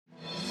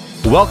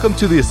Welcome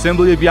to the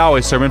Assembly of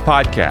Yahweh Sermon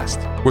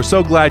Podcast. We're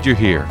so glad you're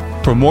here.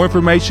 For more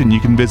information, you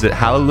can visit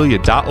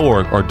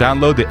hallelujah.org or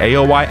download the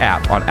AOY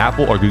app on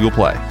Apple or Google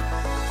Play.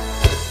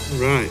 All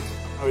right.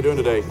 How are we doing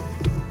today?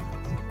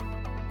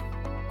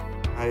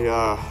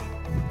 I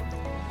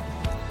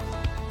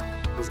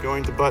was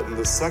going to button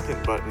the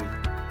second button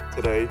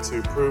today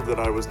to prove that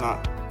I was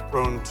not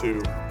prone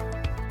to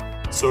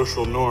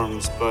social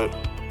norms, but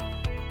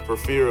for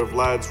fear of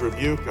Lad's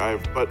rebuke,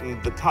 I've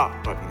buttoned the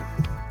top button.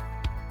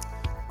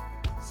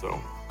 So,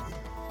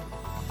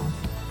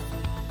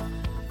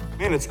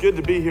 man, it's good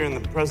to be here in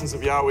the presence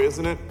of Yahweh,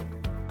 isn't it?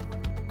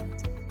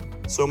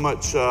 So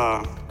much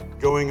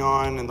going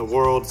on in the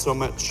world, so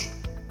much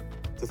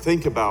to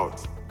think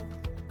about.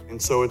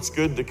 And so it's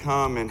good to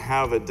come and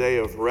have a day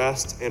of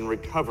rest and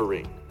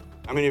recovery.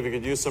 How many of you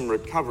could use some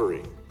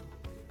recovery?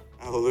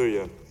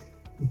 Hallelujah.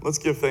 Let's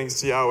give thanks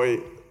to Yahweh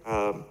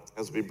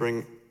as we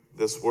bring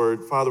this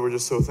word. Father, we're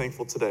just so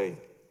thankful today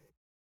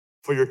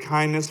for your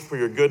kindness, for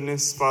your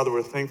goodness. Father,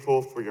 we're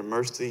thankful for your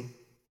mercy,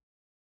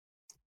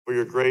 for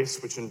your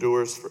grace, which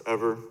endures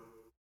forever.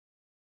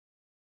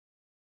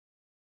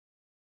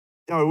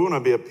 Yahweh, we want to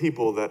be a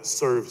people that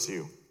serves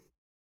you,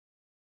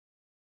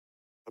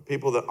 a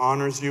people that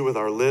honors you with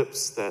our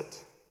lips, that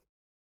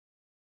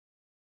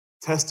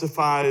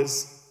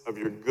testifies of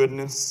your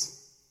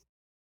goodness.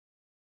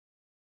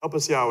 Help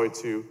us, Yahweh,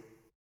 to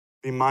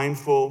be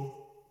mindful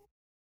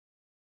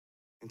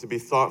and to be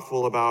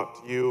thoughtful about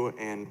you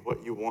and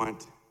what you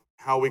want,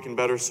 how we can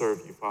better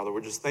serve you, Father.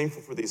 We're just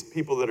thankful for these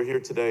people that are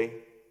here today,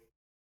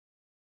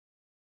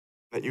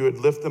 that you would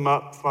lift them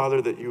up,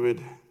 Father, that you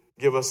would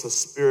give us a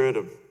spirit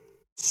of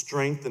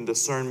strength and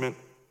discernment.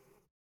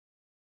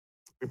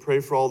 We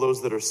pray for all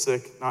those that are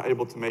sick, not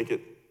able to make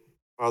it,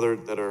 Father,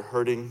 that are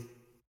hurting.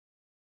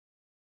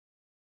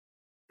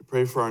 We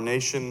pray for our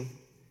nation,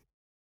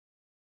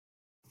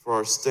 for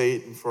our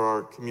state, and for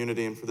our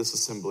community, and for this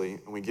assembly.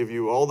 And we give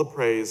you all the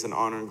praise and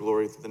honor and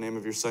glory through the name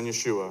of your Son,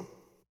 Yeshua.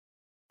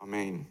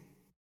 Amen.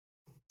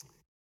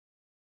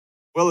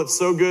 Well, it's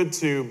so good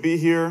to be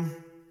here,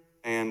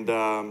 and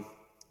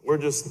we're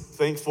just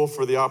thankful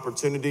for the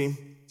opportunity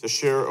to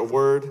share a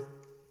word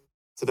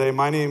today.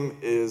 My name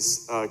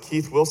is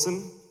Keith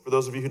Wilson. For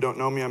those of you who don't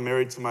know me, I'm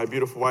married to my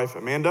beautiful wife,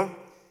 Amanda.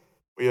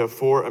 We have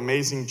 4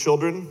 amazing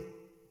children,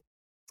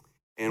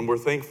 and we're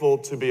thankful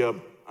to be a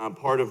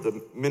part of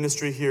the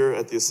ministry here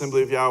at the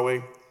Assembly of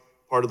Yahweh,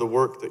 part of the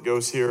work that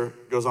goes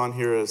on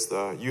here as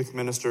the youth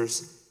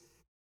ministers.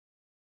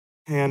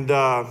 And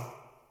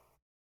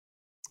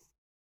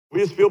we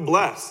just feel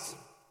blessed.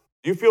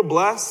 Do you feel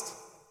blessed?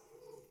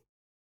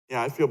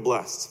 Yeah, I feel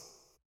blessed.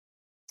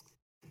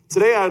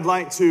 Today I'd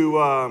like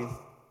to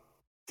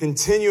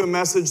continue a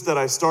message that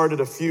I started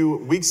a few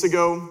weeks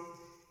ago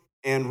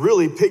and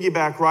really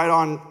piggyback right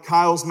on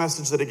Kyle's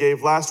message that he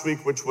gave last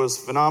week, which was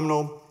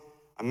phenomenal.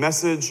 A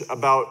message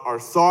about our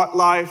thought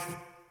life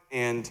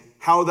and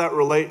how that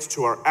relates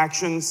to our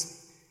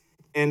actions.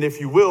 And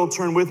if you will,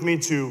 turn with me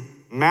to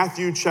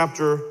Matthew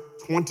chapter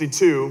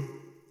 22.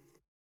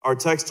 Our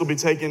text will be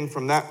taken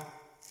from that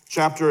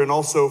chapter and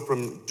also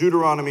from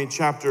Deuteronomy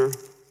chapter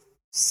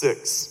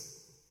 6.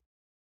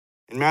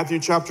 In Matthew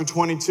chapter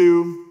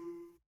 22,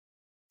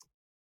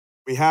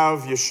 we have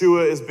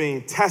Yeshua is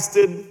being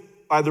tested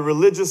by the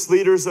religious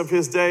leaders of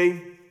his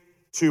day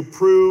to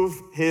prove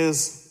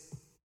his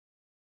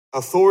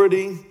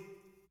authority,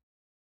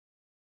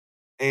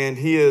 and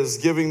he is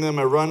giving them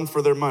a run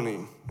for their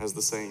money, as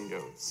the saying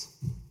goes.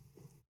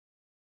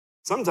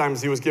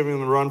 Sometimes he was giving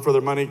them a run for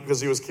their money because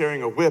he was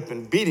carrying a whip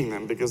and beating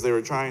them because they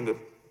were trying to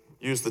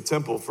use the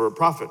temple for a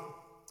profit.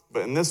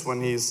 But in this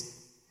one, he's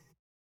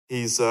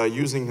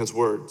using his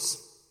words.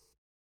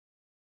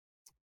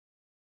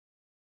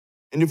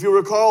 And if you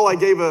recall, I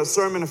gave a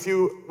sermon a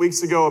few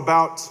weeks ago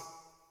about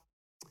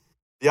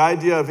the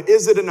idea of,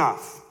 is it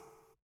enough?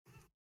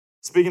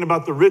 Speaking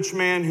about the rich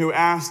man who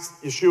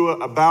asked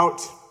Yeshua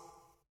about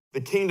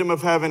the kingdom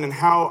of heaven and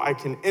how I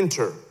can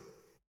enter,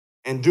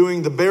 and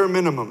doing the bare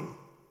minimum.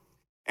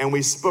 And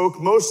we spoke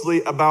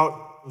mostly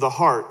about the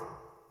heart,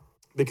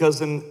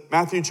 because in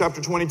Matthew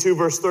chapter 22,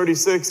 verse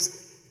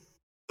 36,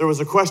 there was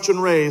a question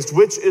raised,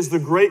 which is the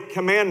great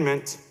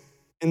commandment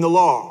in the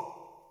law?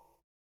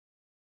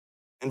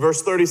 In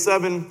verse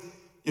 37,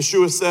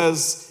 Yeshua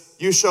says,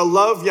 you shall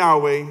love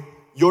Yahweh,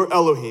 your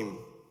Elohim,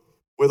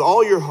 with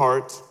all your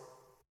heart,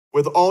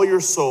 with all your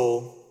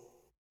soul,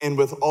 and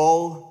with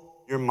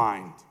all your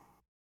mind.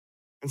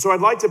 And so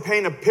I'd like to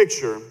paint a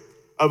picture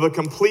of a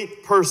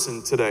complete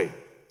person today.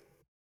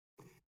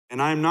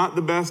 And I'm not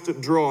the best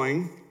at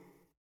drawing,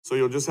 so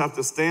you'll just have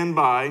to stand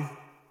by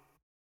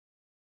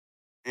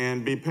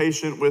and be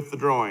patient with the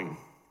drawing.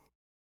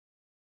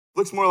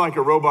 Looks more like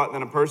a robot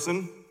than a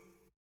person,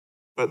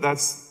 but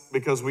that's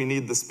because we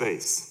need the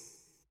space.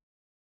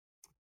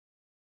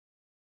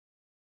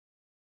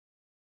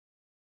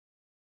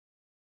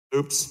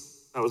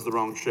 Oops, that was the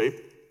wrong shape.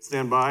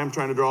 Stand by, I'm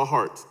trying to draw a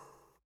heart.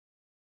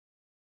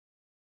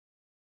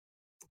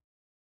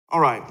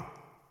 All right.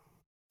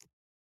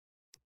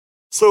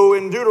 So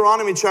in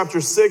Deuteronomy chapter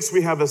 6,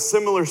 we have a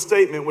similar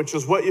statement, which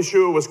is what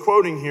Yeshua was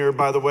quoting here,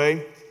 by the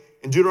way.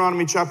 In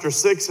Deuteronomy chapter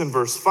 6 and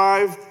verse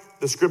 5,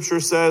 the scripture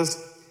says,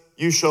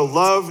 "You shall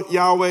love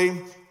Yahweh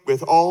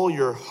with all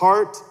your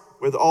heart,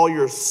 with all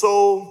your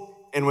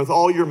soul, and with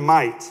all your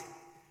might."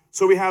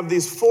 So we have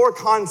these four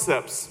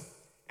concepts.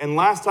 And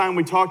last time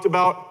we talked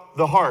about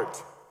the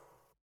heart.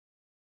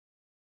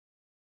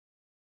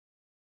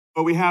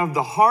 But we have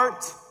the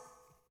heart,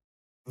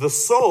 the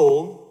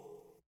soul,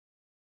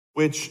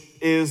 which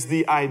is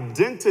the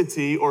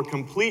identity or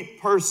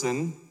complete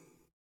person.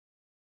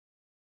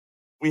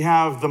 We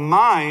have the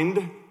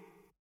mind,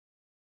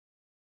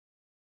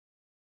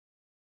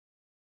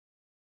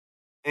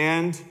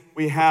 and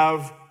we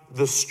have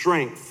the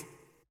strength,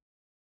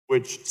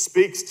 which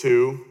speaks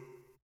to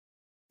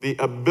the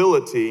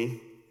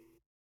ability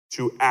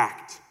to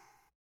act.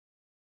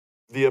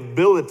 The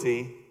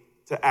ability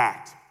to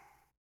act.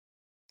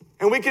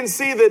 And we can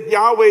see that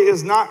Yahweh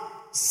is not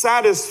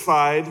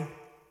satisfied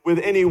with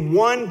any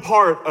one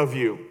part of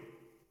you.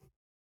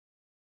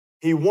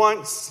 He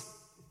wants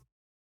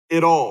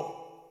it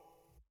all.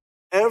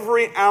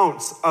 Every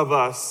ounce of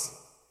us,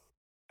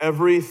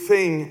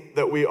 everything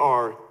that we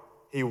are,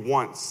 he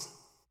wants.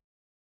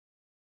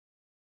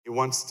 He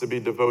wants to be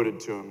devoted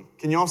to him.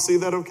 Can y'all see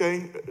that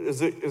okay?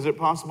 Is it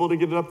possible to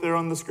get it up there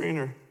on the screen?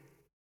 Or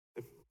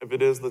if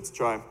it is, let's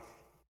try.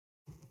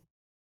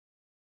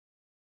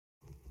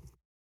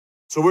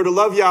 So we're to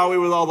love Yahweh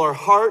with all our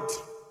heart,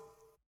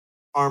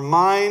 our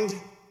mind,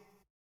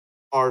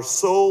 our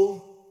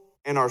soul,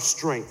 and our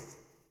strength.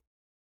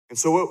 And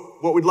so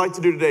what we'd like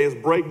to do today is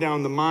break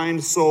down the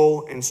mind,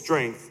 soul, and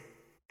strength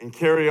and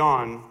carry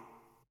on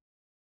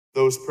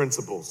those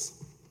principles.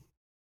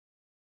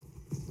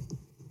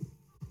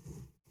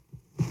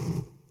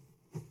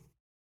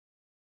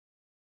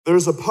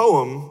 There's a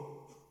poem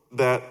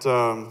that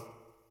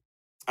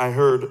I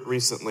heard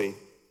recently.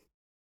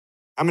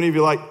 How many of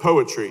you like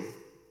poetry?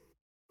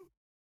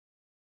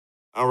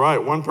 All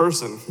right, one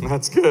person.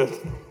 That's good.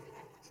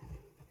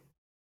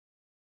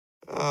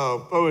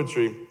 Oh,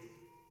 poetry.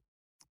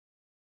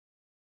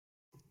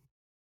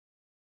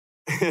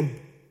 And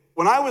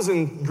when I was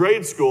in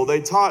grade school,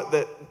 they taught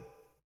that,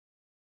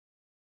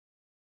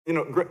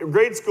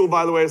 grade school,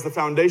 by the way, is the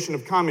foundation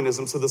of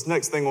communism, so this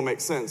next thing will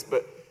make sense.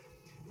 But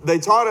they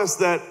taught us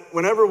that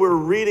whenever we're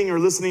reading or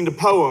listening to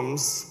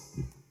poems,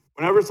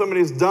 whenever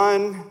somebody's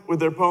done with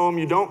their poem,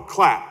 you don't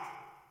clap,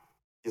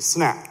 you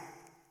snap.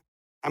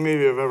 How many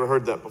of you have ever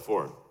heard that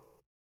before?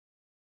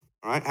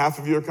 All right, half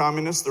of you are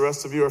communists, the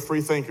rest of you are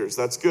free thinkers.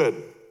 That's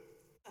good.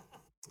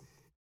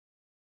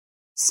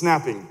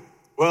 Snapping.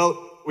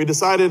 Well, we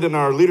decided in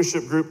our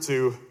leadership group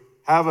to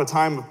have a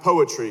time of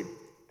poetry.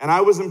 And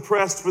I was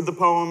impressed with the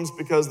poems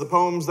because the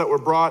poems that were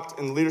brought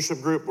in the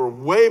leadership group were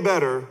way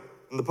better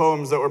than the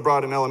poems that were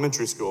brought in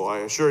elementary school. I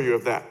assure you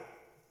of that.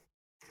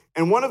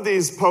 And one of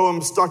these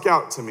poems stuck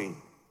out to me.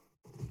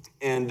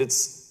 And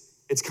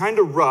it's kind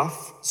of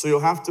rough, so you'll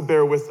have to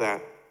bear with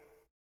that.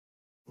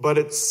 But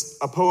it's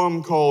a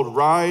poem called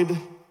Ride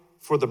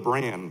for the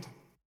Brand.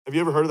 Have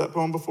you ever heard of that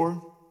poem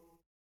before?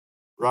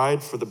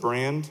 Ride for the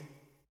Brand.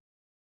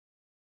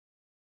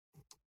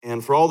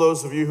 And for all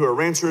those of you who are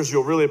ranchers,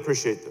 you'll really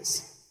appreciate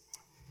this.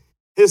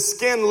 His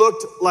skin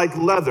looked like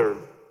leather.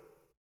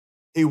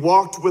 He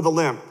walked with a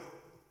limp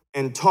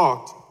and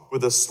talked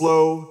with a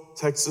slow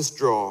Texas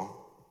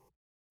drawl.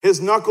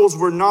 His knuckles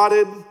were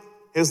knotted.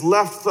 His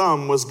left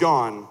thumb was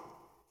gone.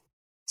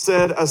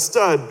 Said a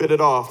stud bit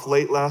it off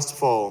late last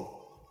fall.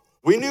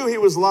 We knew he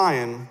was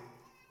lying.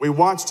 We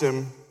watched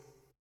him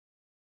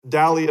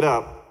dally it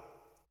up.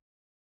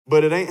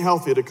 But it ain't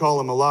healthy to call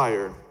him a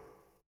liar.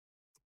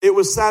 It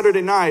was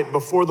Saturday night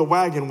before the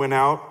wagon went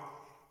out,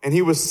 and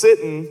he was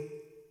setting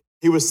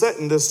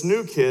this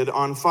new kid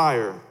on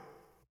fire.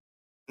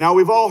 Now,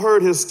 we've all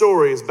heard his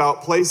stories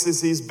about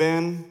places he's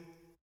been.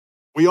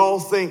 We all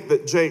think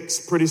that Jake's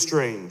pretty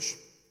strange.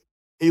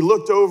 He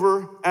looked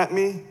over at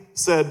me,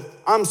 said,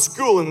 "I'm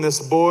schooling this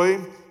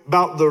boy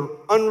about the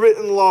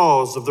unwritten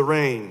laws of the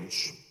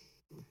range."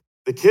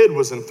 The kid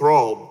was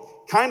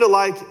enthralled, kind of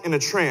like in a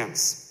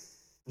trance.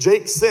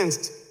 Jake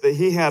sensed that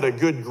he had a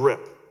good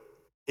grip.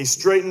 He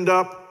straightened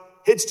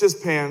up, hitched his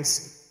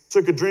pants,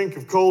 took a drink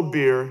of cold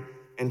beer,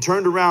 and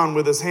turned around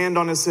with his hand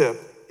on his hip.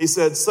 He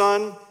said,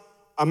 "Son,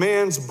 a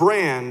man's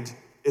brand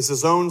is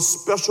his own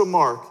special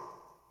mark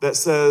that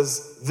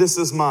says, 'This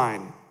is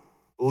mine.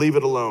 Leave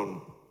it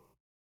alone.'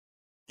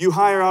 You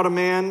hire out a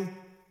man,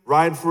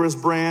 ride for his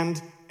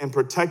brand, and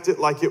protect it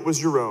like it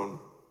was your own."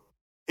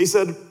 He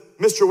said,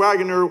 "Mr.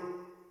 Wagoner,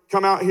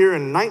 come out here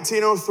in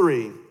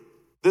 1903.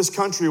 This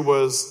country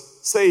was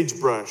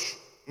sagebrush,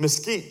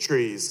 mesquite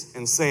trees,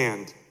 and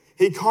sand.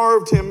 He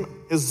carved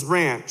him his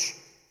ranch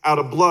out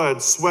of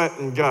blood, sweat,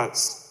 and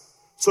guts.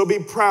 So be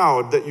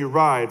proud that you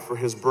ride for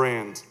his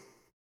brand.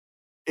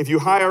 If you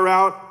hire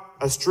out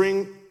a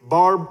string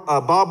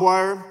barbed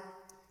wire,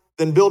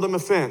 then build him a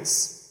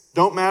fence.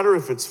 Don't matter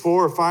if it's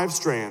 4 or 5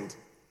 strand.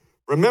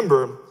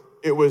 Remember,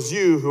 it was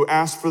you who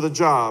asked for the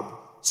job,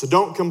 so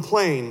don't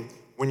complain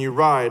when you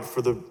ride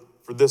for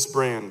this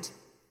brand.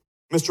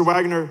 Mr.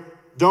 Wagner,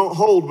 don't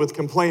hold with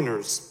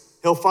complainers.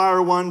 He'll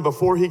fire one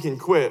before he can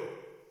quit.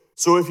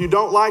 So if you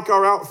don't like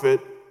our outfit,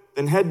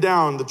 then head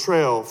down the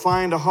trail,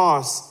 find a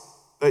hoss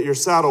that your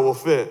saddle will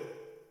fit.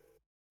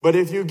 But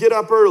if you get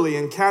up early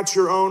and catch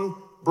your own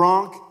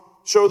bronc,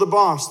 show the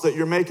boss that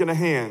you're making a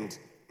hand.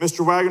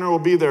 Mr. Wagner will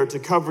be there to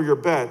cover your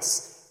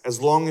bets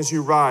as long as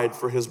you ride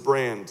for his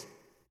brand.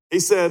 He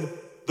said,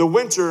 the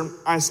winter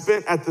I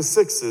spent at the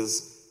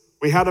Sixes,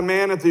 we had a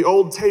man at the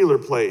old tailor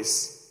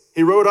place.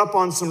 He rode up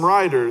on some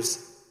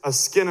riders, a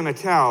skin and a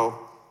cow,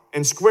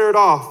 and squared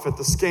off at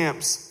the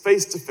scamps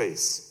face to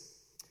face.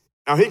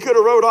 Now he could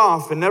have rode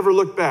off and never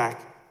looked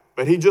back,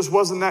 but he just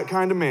wasn't that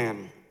kind of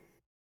man.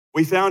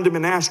 We found him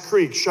in Ash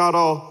Creek, shot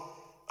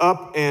all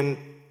up, and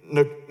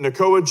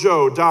Nakoa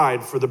Joe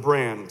died for the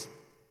brand.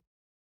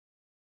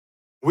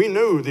 We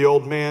knew the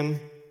old man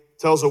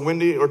tells a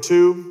windy or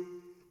two,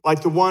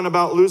 like the one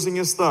about losing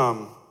his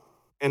thumb,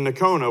 and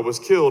Nakona was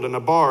killed in a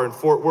bar in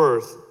Fort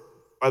Worth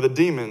by the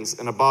demons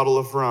in a bottle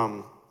of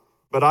rum.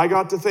 But I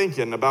got to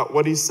thinking about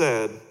what he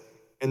said,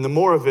 and the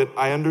more of it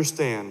I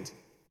understand,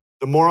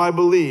 the more I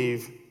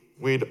believe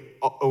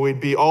we'd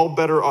be all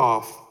better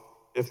off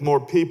if more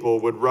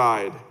people would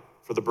ride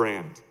for the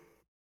brand.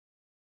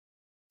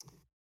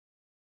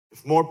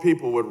 If more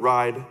people would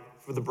ride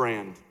for the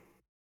brand.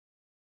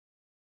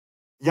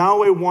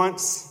 Yahweh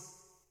wants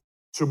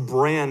to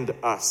brand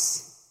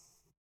us.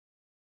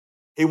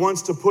 He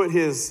wants to put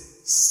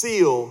his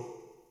seal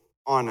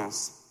on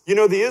us. You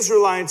know, the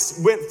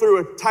Israelites went through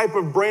a type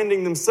of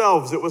branding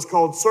themselves. It was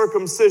called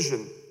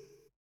circumcision.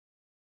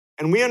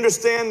 And we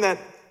understand that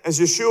as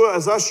Yeshua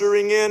is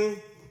ushering in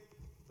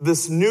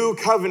this new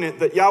covenant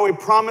that Yahweh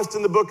promised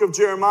in the book of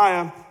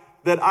Jeremiah,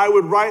 that I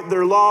would write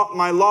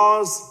my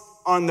laws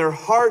on their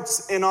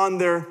hearts and on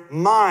their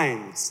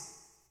minds.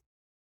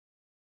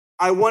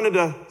 I wanted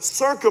a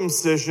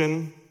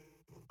circumcision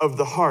of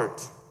the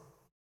heart.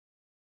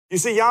 You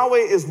see, Yahweh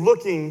is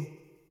looking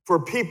for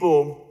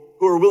people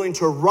who are willing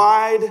to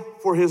ride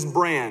for his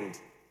brand,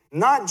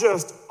 not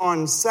just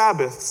on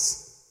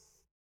Sabbaths,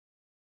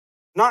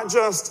 not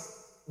just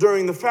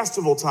during the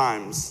festival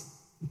times,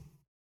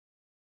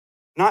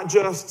 not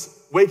just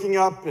waking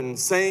up and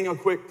saying a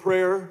quick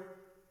prayer,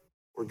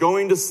 or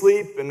going to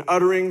sleep and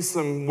uttering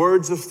some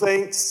words of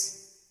thanks,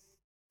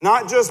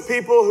 not just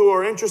people who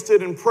are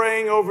interested in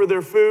praying over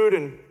their food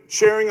and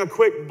sharing a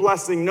quick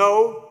blessing.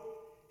 No,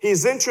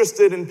 he's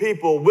interested in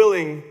people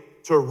willing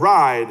to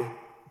ride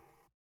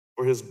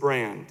for his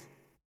brand.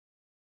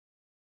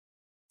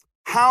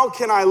 How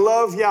can I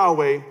love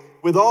Yahweh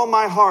with all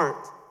my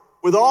heart,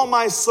 with all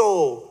my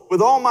soul,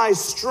 with all my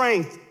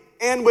strength,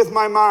 and with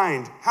my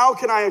mind? How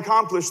can I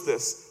accomplish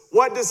this?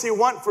 What does he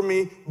want from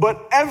me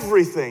but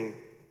everything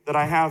that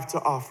I have to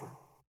offer?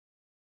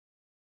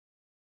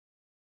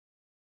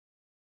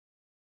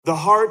 The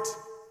heart,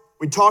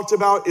 we talked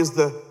about, is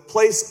the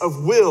place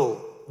of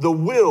will,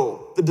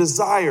 the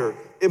desire,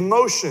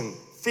 emotion,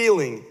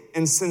 feeling,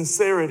 and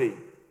sincerity.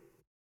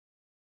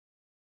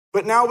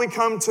 But now we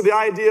come to the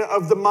idea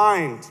of the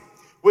mind,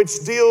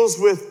 which deals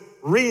with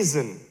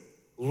reason,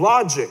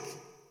 logic,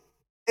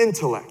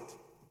 intellect.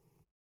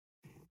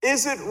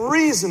 Is it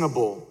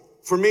reasonable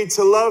for me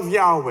to love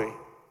Yahweh?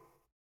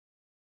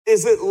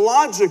 Is it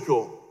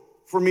logical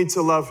for me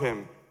to love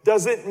him?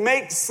 Does it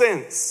make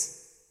sense?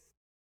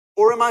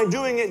 Or am I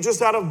doing it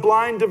just out of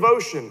blind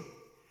devotion?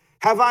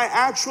 Have I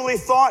actually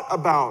thought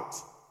about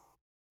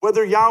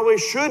whether Yahweh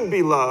should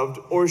be loved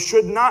or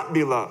should not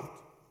be loved?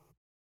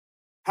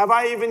 Have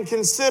I even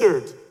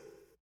considered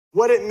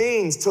what it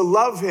means to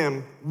love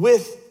him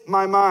with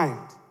my mind?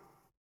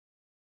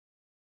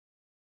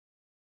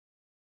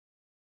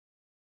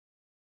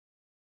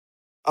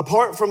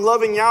 Apart from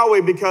loving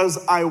Yahweh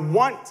because I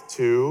want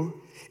to,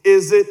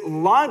 is it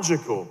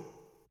logical?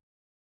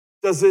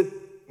 Does it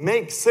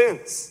make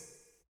sense?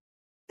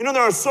 You know,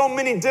 there are so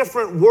many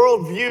different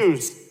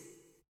worldviews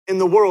in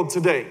the world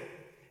today.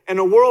 And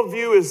a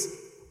worldview is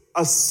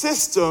a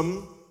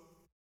system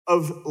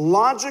of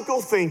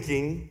logical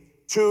thinking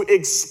to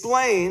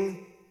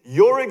explain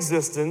your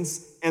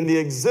existence and the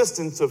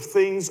existence of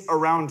things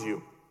around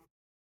you.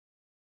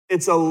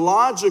 It's a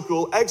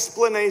logical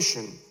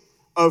explanation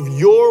of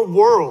your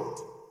world.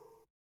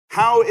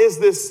 How is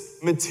this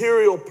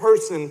material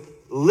person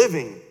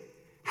living?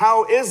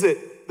 How is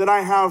it that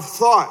I have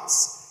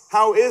thoughts?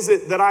 How is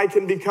it that I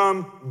can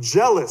become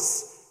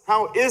jealous?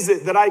 How is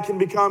it that I can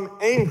become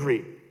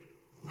angry?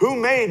 Who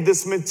made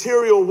this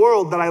material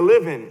world that I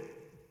live in?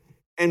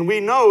 And we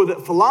know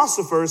that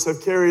philosophers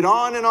have carried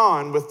on and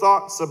on with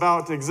thoughts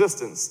about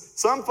existence.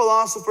 Some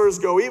philosophers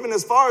go even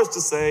as far as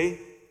to say,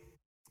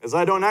 as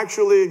I don't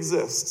actually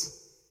exist.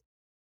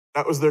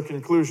 That was their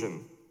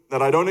conclusion,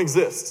 that I don't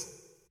exist.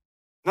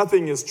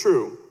 Nothing is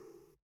true.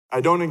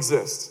 I don't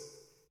exist.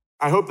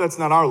 I hope that's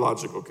not our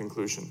logical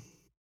conclusion.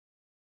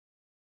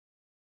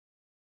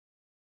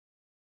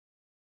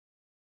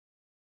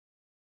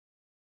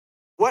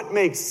 What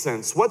makes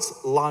sense?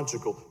 What's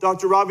logical?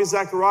 Dr. Ravi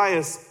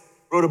Zacharias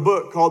wrote a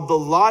book called The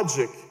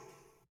Logic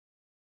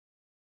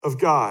of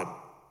God.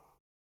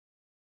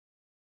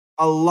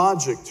 a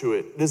logic to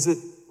it? Is it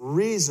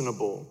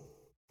reasonable?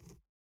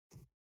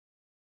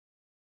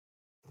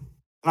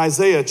 In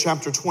Isaiah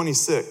chapter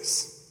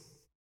 26,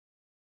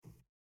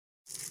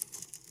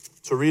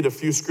 to read a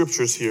few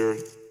scriptures here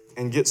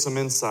and get some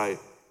insight.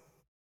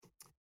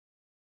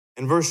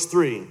 In verse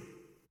 3,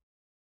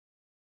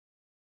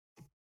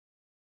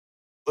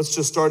 let's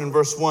just start in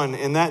verse 1.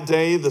 In that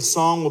day, the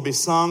song will be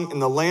sung in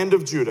the land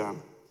of Judah.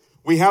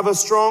 We have a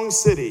strong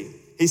city.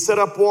 He set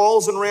up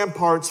walls and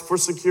ramparts for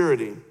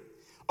security.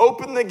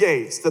 Open the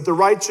gates that the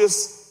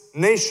righteous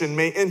nation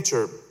may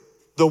enter,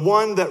 the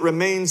one that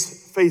remains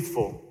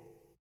faithful.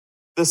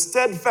 The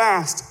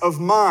steadfast of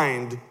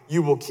mind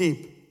you will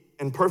keep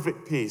in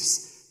perfect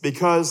peace,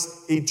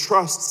 because he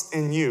trusts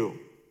in you.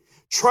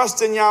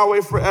 Trust in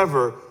Yahweh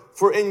forever,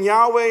 for in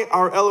Yahweh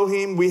our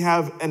Elohim we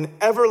have an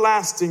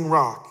everlasting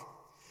rock.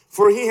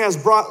 For he has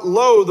brought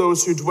low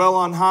those who dwell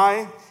on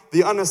high,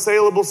 the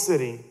unassailable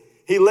city.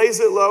 He lays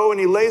it low, and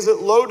he lays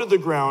it low to the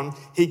ground.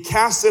 He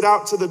casts it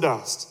out to the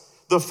dust.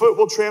 The foot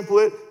will trample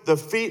it, the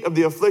feet of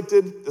the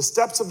afflicted, the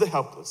steps of the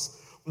helpless.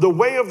 The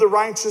way of the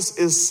righteous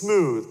is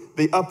smooth.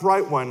 The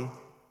upright one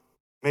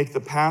make the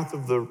path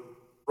of the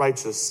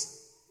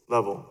righteous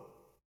level.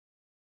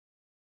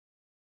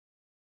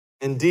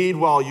 Indeed,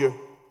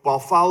 while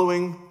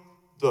following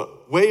the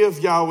way of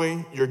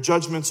Yahweh, your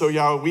judgments, O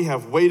Yahweh, we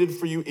have waited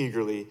for you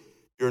eagerly.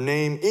 Your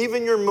name,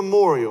 even your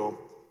memorial,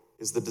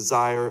 is the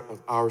desire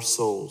of our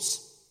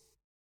souls.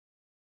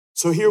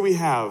 So here we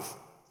have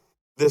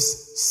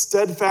this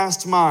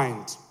steadfast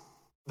mind,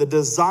 the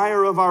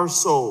desire of our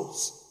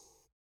souls.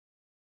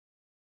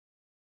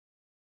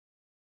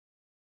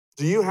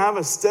 Do you have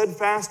a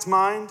steadfast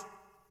mind?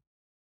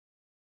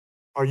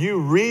 Are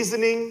you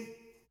reasoning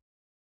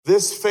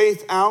this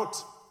faith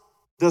out?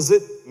 Does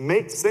it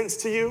make sense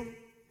to you?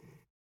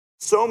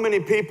 So many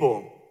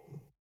people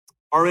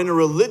are in a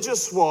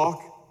religious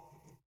walk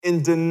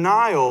in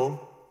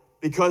denial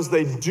because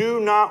they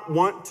do not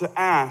want to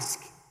ask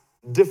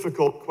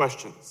difficult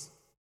questions.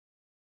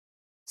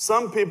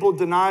 Some people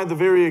deny the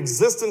very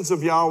existence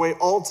of Yahweh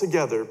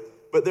altogether,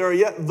 but there are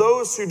yet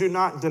those who do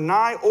not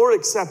deny or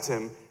accept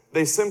him.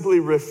 They simply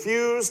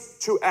refuse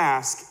to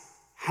ask,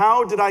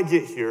 how did I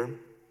get here?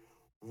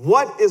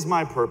 What is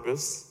my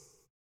purpose?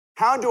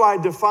 How do I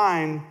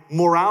define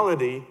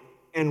morality?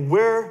 And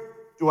where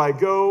do I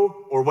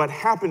go, or what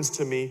happens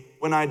to me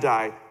when I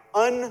die?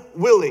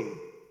 Unwilling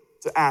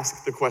to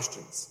ask the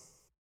questions.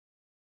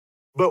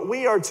 But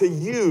we are to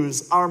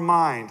use our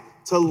mind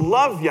to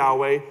love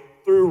Yahweh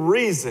through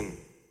reason.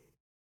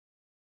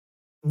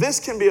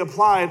 This can be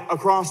applied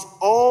across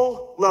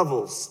all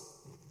levels.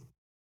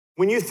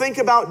 When you think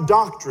about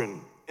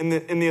doctrine in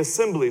the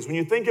assemblies, when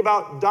you think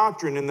about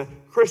doctrine in the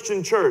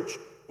Christian church,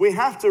 we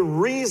have to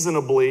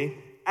reasonably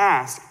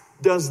ask,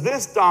 does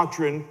this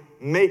doctrine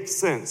make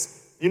sense?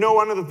 You know,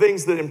 one of the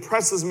things that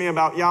impresses me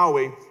about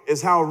Yahweh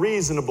is how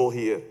reasonable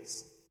he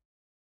is.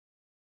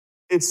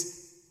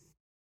 It's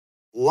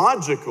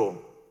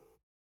logical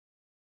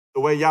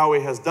the way Yahweh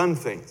has done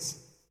things.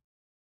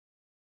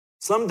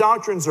 Some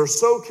doctrines are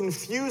so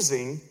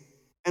confusing,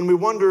 and we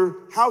wonder,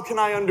 how can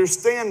I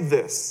understand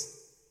this?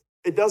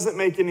 It doesn't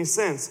make any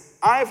sense.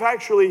 I've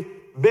actually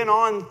been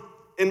on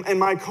in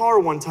my car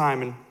one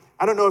time, and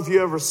I don't know if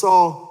you ever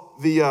saw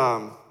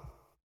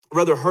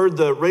heard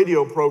the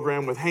radio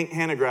program with Hank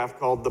Hanegraaff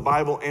called The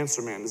Bible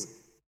Answer Man.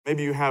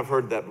 Maybe you have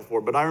heard that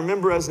before, but I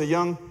remember as a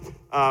young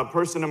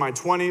person in my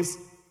 20s,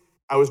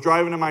 I was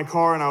driving in my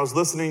car and I was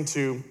listening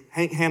to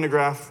Hank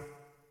Hanegraaff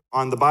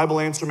on the Bible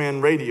Answer Man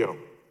radio.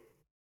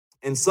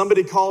 And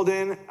somebody called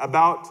in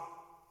about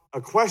a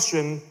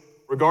question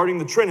regarding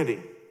the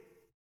Trinity.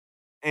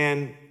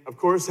 And of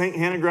course, Hank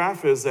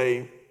Hanegraaff is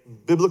a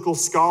biblical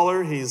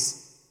scholar.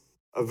 He's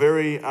a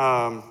very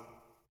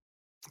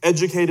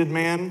educated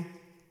man.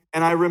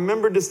 And I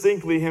remember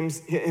distinctly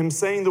him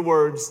saying the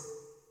words,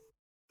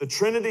 the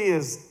Trinity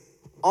is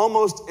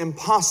almost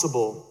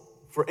impossible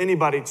for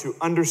anybody to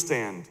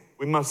understand.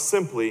 We must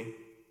simply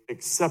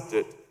accept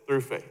it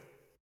through faith.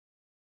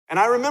 And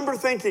I remember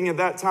thinking at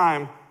that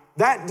time,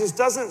 that just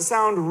doesn't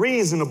sound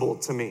reasonable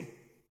to me.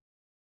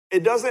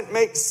 It doesn't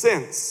make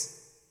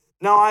sense.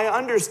 Now, I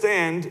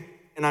understand,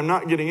 and I'm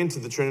not getting into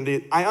the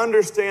Trinity, I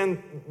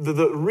understand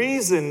the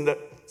reason that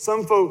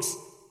some folks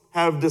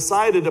have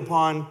decided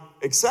upon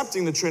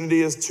accepting the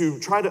Trinity is to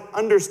try to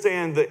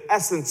understand the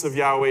essence of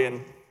Yahweh,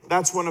 and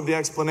that's one of the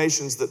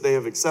explanations that they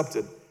have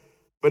accepted.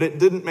 But it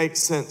didn't make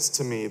sense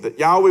to me that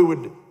Yahweh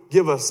would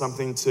give us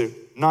something to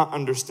not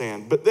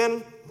understand. But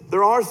then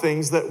there are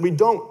things that we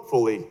don't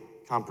fully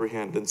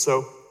comprehend, and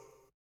so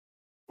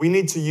we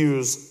need to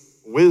use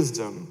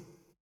wisdom,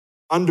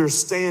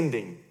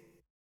 understanding.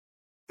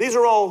 These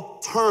are all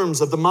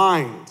terms of the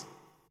mind.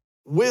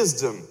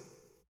 Wisdom.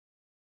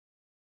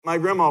 My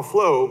grandma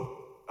Flo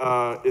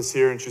is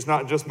here, and she's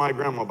not just my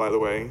grandma, by the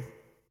way.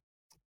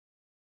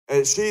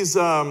 She's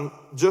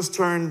just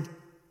turned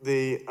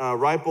the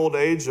ripe old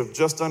age of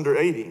just under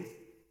 80.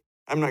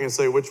 I'm not going to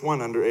say which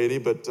one under 80,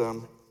 but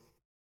and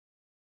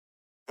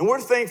we're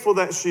thankful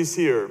that she's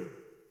here.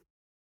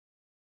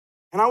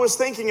 And I was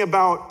thinking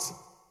about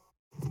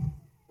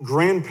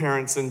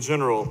grandparents in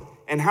general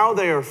and how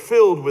they are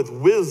filled with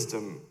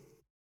wisdom,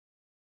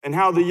 and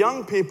how the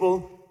young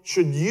people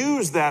should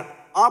use that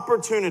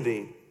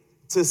opportunity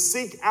to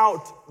seek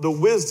out the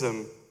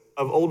wisdom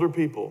of older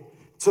people.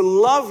 To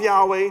love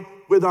Yahweh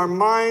with our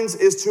minds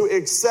is to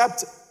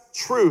accept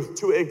truth,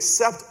 to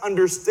accept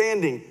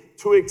understanding,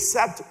 to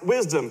accept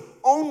wisdom.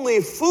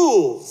 Only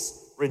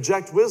fools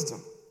reject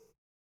wisdom.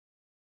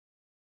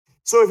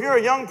 So if you're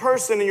a young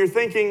person and you're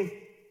thinking,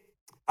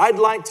 I'd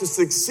like to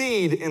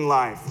succeed in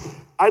life,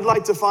 I'd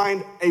like to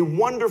find a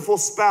wonderful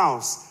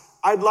spouse,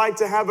 I'd like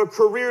to have a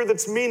career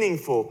that's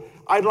meaningful,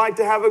 I'd like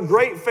to have a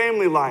great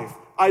family life,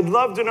 I'd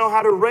love to know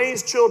how to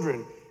raise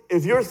children.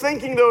 If you're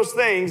thinking those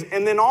things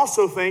and then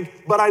also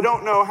think, but I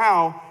don't know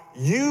how,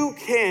 you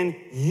can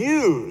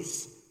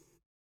use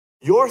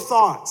your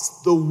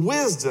thoughts, the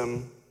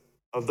wisdom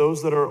of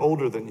those that are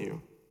older than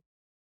you.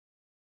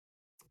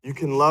 You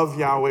can love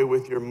Yahweh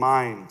with your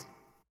mind.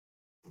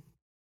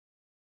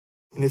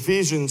 In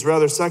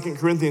 2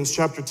 Corinthians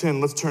chapter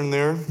 10, let's turn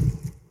there.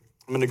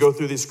 I'm going to go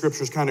through these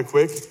scriptures kind of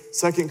quick.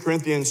 2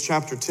 Corinthians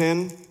chapter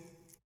 10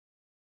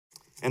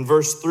 and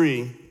verse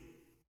 3.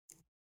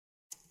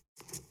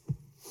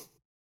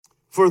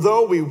 For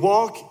though we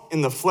walk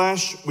in the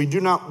flesh, we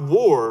do not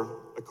war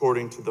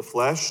according to the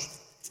flesh.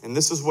 And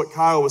this is what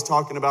Kyle was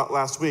talking about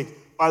last week.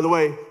 By the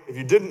way, if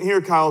you didn't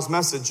hear Kyle's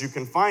message, you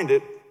can find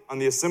it on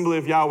the Assembly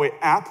of Yahweh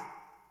app,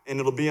 and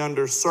it'll be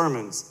under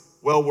sermons.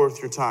 Well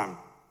worth your time.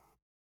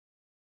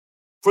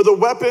 For the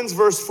weapons,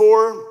 verse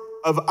 4,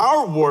 of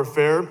our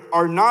warfare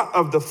are not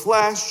of the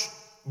flesh,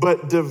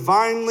 but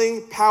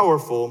divinely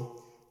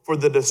powerful for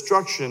the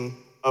destruction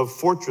of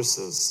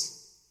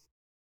fortresses.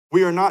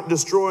 We are not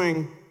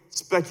destroying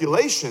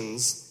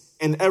speculations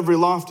and every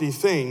lofty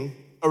thing,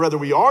 or rather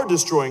we are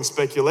destroying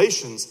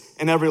speculations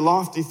and every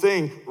lofty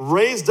thing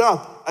raised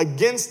up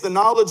against the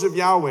knowledge of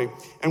Yahweh.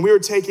 And we are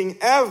taking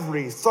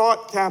every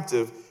thought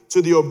captive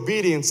to the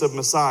obedience of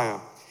Messiah.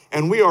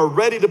 And we are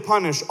ready to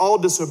punish all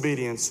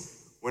disobedience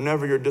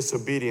whenever your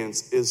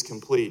disobedience is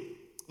complete.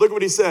 Look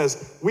what he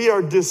says. We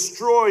are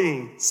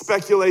destroying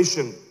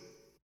speculation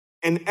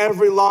and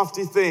every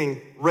lofty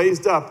thing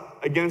raised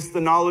up against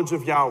the knowledge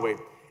of Yahweh.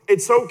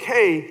 It's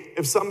okay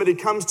if somebody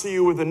comes to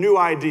you with a new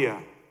idea.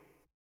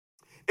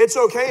 It's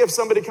okay if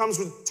somebody comes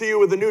to you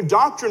with a new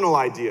doctrinal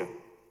idea.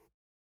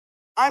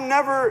 I'm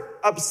never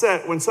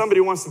upset when somebody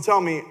wants to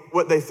tell me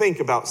what they think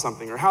about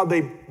something or how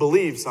they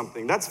believe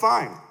something. That's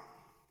fine.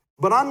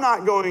 But I'm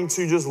not going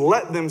to just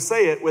let them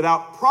say it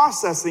without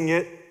processing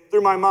it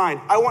through my mind.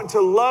 I want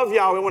to love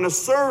Yahweh. I want to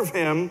serve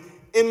him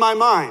in my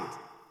mind.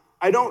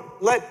 I don't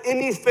let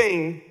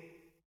anything,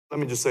 let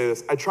me just say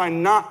this, I try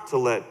not to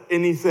let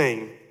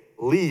anything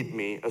lead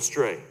me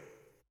astray.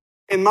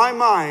 In my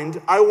mind,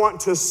 I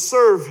want to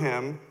serve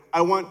him.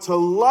 I want to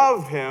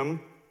love him.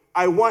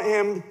 I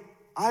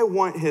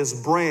want his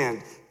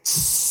brand.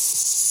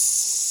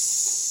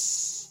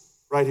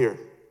 Right here.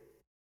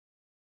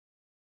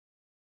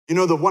 You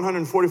know the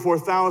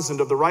 144,000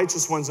 of the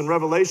righteous ones in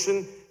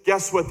Revelation?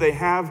 Guess what they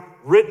have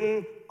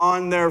written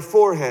on their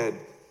forehead?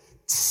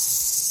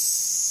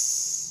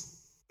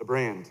 The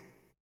brand.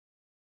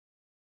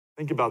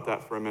 Think about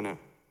that for a minute.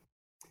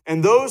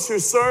 And those who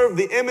serve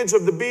the image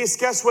of the beast,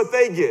 guess what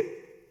they get?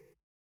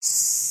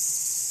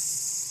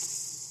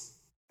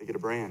 They get a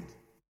brand.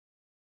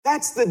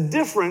 That's the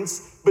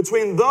difference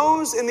between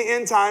those in the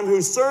end time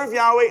who serve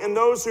Yahweh and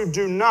those who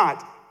do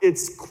not.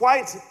 It's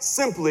quite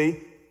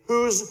simply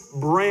whose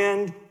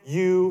brand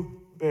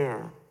you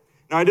bear.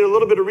 Now, I did a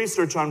little bit of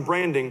research on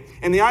branding,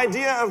 and the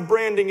idea of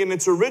branding in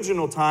its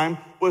original time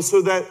was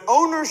so that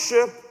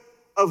ownership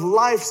of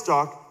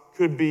livestock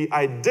could be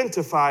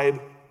identified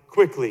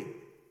quickly.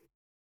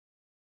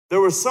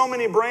 There were so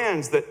many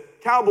brands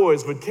that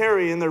cowboys would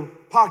carry in their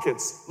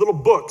pockets, little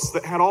books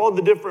that had all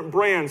the different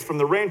brands from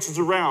the ranches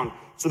around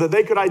so that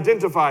they could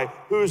identify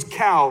whose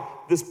cow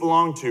this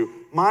belonged to.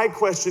 My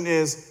question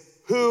is,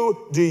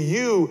 who do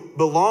you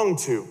belong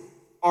to?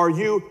 Are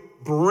you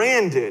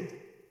branded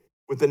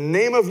with the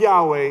name of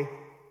Yahweh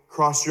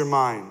across your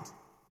mind?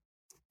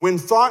 When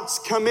thoughts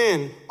come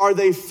in, are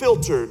they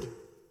filtered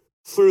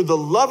through the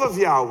love of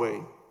Yahweh,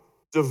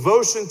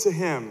 devotion to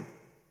him,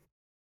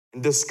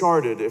 and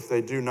discarded if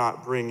they do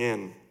not bring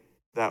in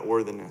that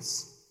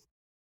worthiness?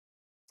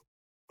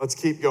 Let's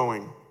keep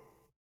going.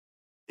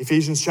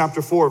 Ephesians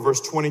chapter 4,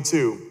 verse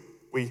 22.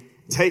 We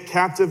take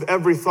captive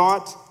every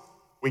thought.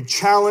 We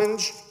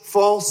challenge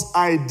false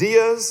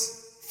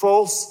ideas,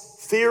 false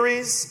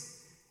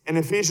theories. In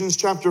Ephesians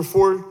chapter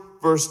 4,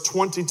 verse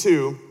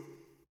 22,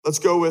 let's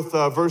go with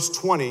verse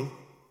 20.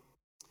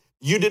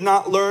 You did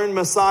not learn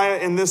Messiah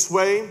in this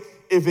way,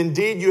 if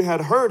indeed you had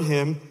heard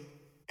him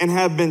and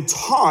have been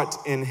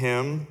taught in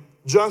him,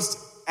 just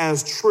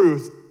as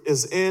truth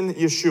is in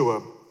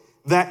Yeshua,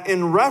 that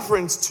in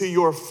reference to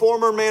your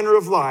former manner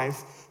of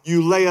life,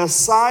 you lay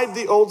aside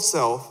the old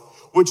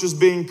self, which is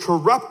being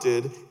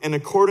corrupted in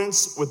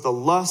accordance with the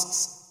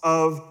lusts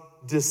of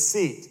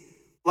deceit.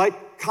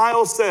 Like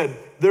Kyle said,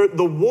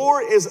 the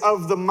war is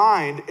of the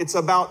mind. It's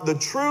about the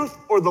truth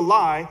or the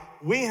lie.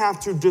 We have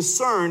to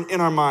discern in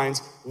our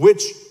minds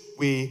which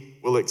we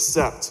will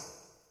accept.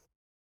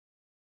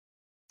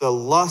 The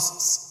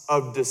lusts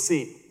of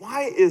deceit.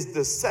 Why is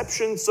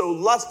deception so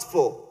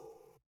lustful?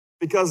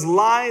 Because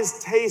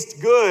lies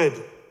taste good.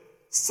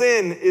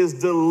 Sin is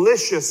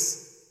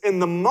delicious in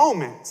the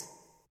moment,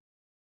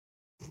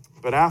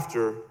 but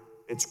after,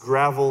 it's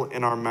gravel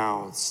in our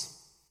mouths.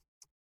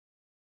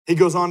 He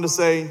goes on to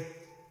say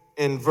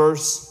in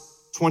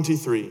verse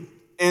 23,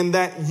 and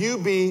that you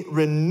be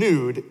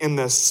renewed in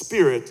the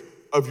spirit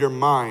of your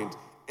mind,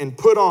 and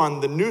put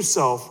on the new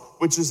self,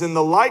 which is in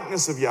the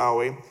likeness of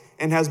Yahweh,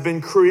 and has been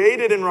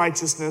created in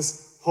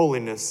righteousness,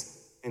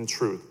 holiness, and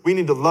truth. We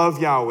need to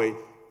love Yahweh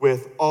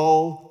with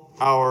all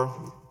our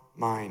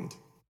mind.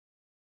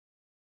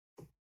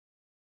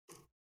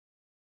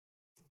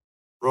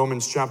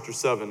 Romans chapter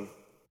 7.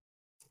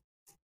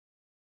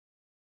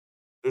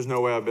 There's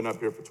no way I've been up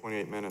here for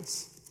 28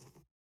 minutes.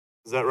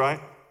 Is that right?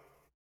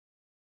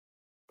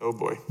 Oh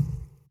boy.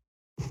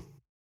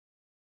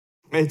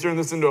 May turn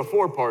this into a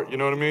 4-part, you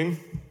know what I mean?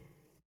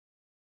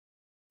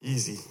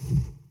 Easy.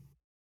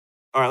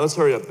 All right, let's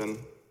hurry up then,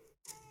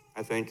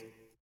 I think.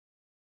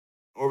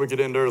 Or we could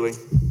end early.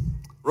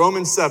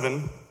 Romans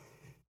 7.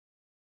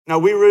 Now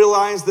we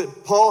realize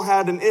that Paul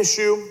had an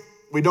issue.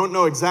 We don't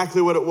know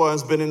exactly what it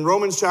was, but in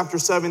Romans chapter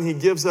 7, he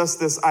gives us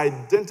this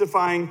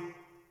identifying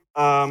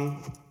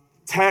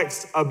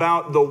text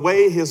about the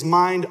way his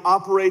mind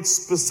operates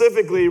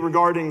specifically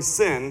regarding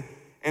sin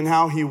and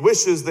how he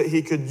wishes that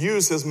he could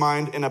use his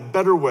mind in a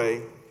better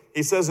way.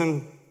 He says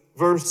in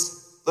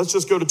let's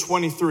just go to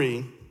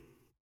 23.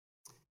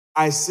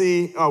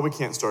 We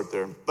can't start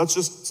there. Let's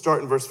just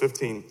start in verse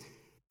 15.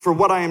 For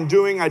what I am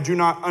doing, I do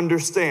not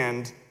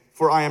understand,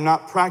 for I am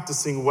not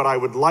practicing what I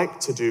would like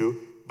to do,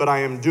 but I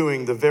am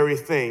doing the very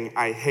thing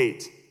I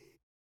hate.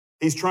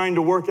 He's trying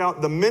to work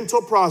out the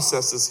mental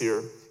processes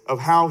here of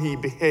how he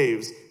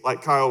behaves,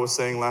 like Kyle was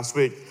saying last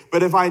week.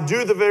 But if I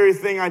do the very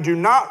thing I do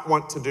not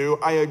want to do,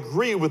 I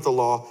agree with the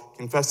law,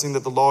 confessing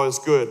that the law is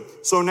good.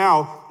 So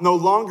now, no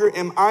longer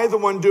am I the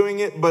one doing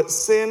it, but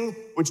sin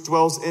which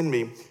dwells in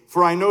me.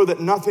 For I know that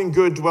nothing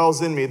good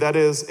dwells in me, that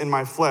is, in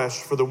my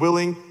flesh. For the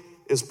willing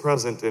is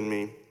present in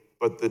me,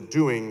 but the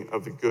doing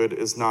of the good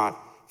is not.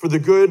 For the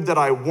good that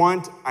I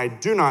want, I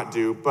do not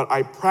do, but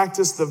I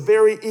practice the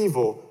very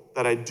evil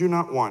that I do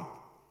not want.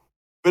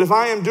 But if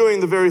I am doing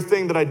the very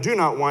thing that I do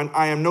not want,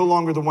 I am no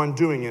longer the one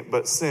doing it,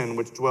 but sin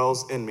which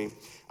dwells in me.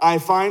 I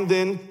find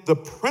then the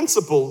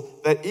principle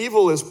that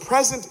evil is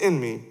present in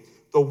me,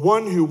 the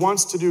one who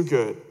wants to do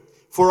good.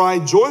 For I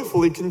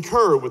joyfully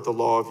concur with the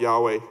law of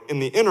Yahweh in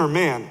the inner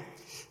man,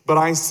 but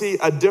I see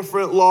a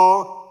different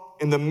law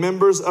in the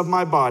members of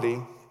my body,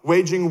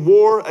 waging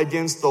war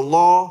against the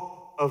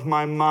law of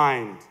my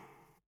mind,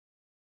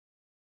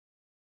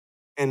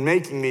 and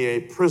making me a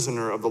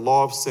prisoner of the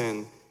law of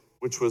sin,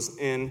 which was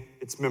in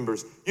its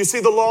members. You see,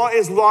 the law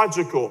is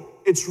logical.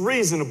 It's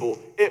reasonable.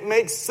 It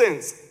makes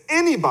sense.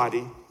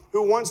 Anybody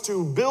who wants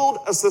to build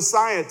a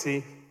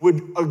society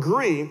would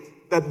agree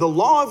that the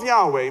law of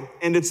Yahweh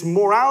and its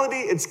morality,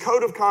 its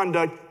code of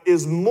conduct,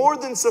 is more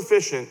than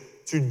sufficient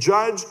to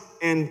judge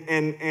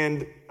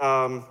and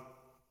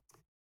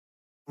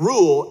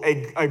rule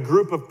a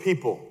group of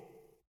people.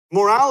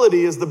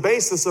 Morality is the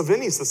basis of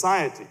any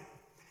society.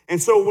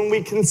 And so when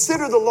we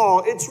consider the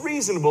law, it's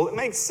reasonable. It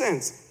makes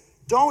sense.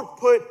 Don't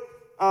put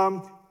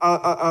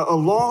a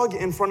log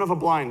in front of a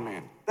blind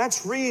man.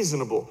 That's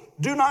reasonable.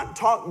 Do not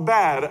talk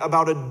bad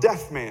about a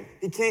deaf man.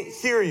 He can't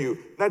hear you.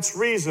 That's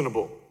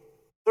reasonable.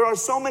 There are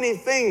so many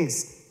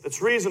things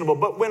that's reasonable.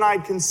 But when I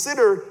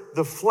consider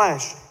the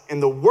flesh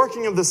and the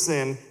working of the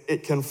sin,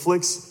 it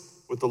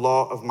conflicts with the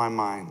law of my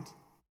mind.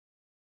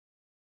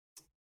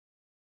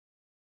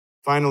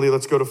 Finally,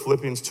 let's go to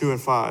Philippians 2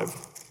 and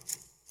 5.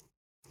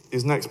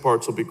 These next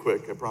parts will be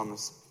quick, I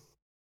promise.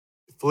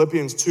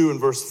 Philippians 2 and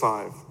verse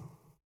 5.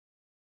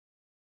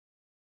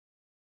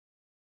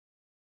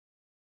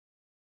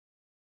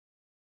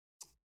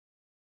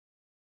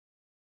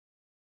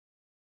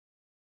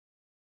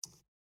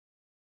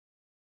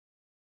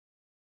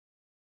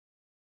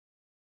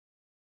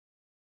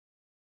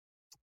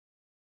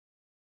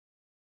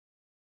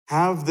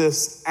 Have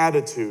this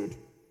attitude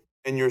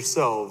in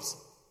yourselves,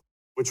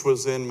 which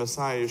was in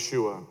Messiah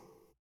Yeshua.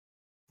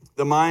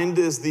 The mind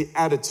is the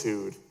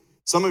attitude.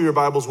 Some of your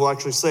Bibles will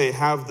actually say,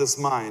 have this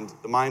mind,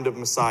 the mind of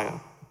Messiah.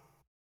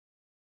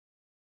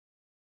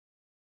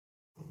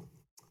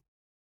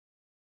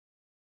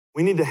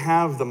 We need to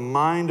have the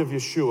mind of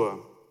Yeshua.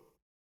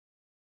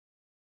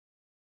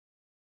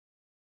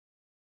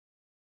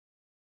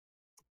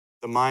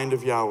 The mind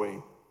of Yahweh.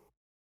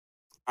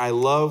 I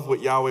love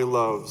what Yahweh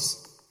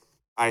loves.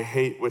 I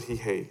hate what he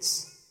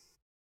hates.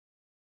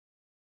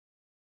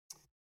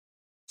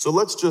 So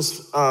let's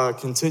just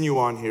continue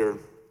on here.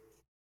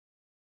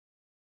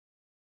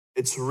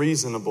 It's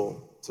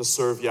reasonable to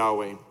serve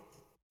Yahweh.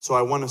 So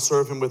I want to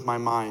serve him with my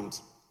mind.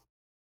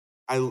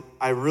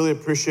 I really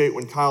appreciate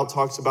when Kyle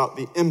talks about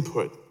the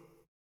input.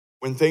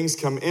 When things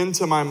come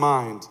into my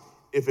mind,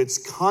 if it's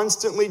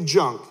constantly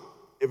junk,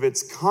 if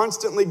it's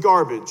constantly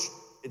garbage,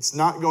 it's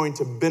not going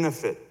to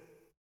benefit.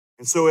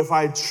 And so if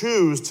I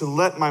choose to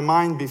let my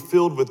mind be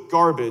filled with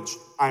garbage,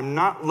 I'm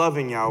not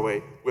loving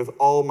Yahweh with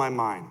all my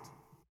mind.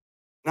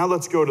 Now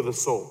let's go to the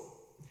soul.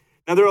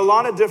 Now there are a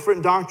lot of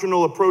different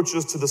doctrinal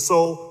approaches to the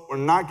soul. We're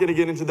not going to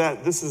get into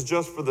that. This is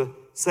just for the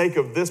sake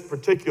of this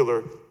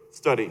particular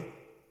study.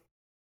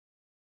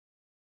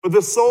 But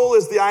the soul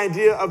is the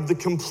idea of the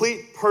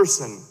complete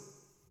person.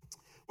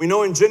 We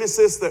know in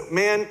Genesis that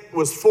man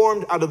was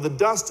formed out of the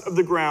dust of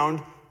the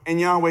ground, and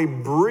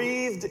Yahweh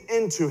breathed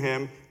into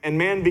him, and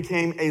man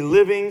became a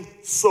living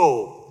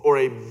soul, or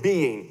a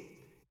being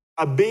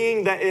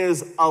that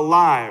is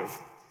alive.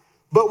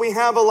 But we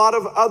have a lot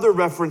of other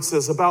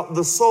references about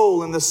the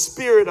soul and the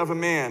spirit of a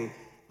man,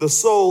 the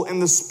soul and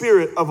the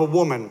spirit of a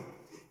woman.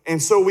 And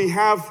so we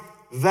have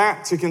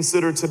that to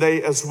consider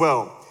today as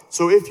well.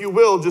 So if you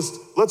will,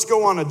 just let's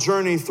go on a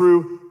journey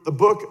through the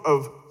book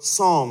of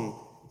Psalms.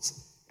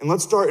 And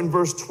let's start in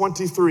verse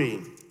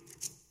 23.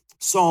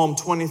 Psalm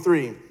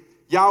 23.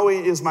 Yahweh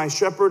is my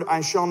shepherd,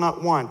 I shall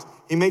not want.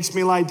 He makes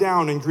me lie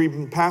down in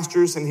green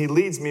pastures, and he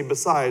leads me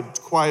beside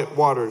quiet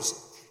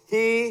waters.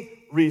 He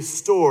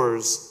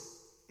restores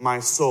my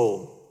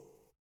soul.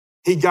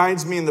 He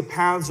guides me in the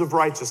paths of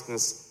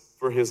righteousness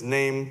for his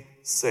name's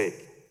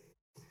sake.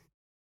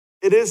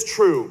 It is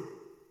true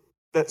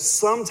that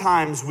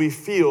sometimes we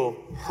feel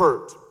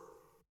hurt.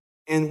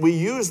 And we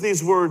use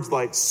these words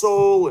like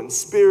soul and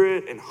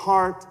spirit and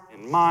heart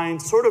and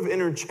mind sort of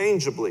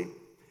interchangeably.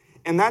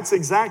 And that's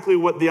exactly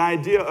what the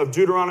idea of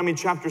Deuteronomy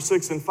chapter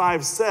 6 and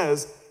 5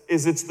 says,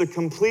 is it's the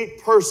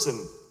complete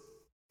person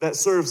that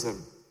serves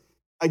him.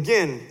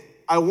 Again,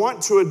 I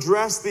want to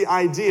address the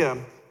idea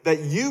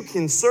that you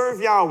can serve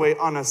Yahweh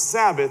on a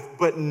Sabbath,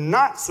 but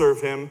not serve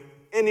him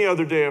any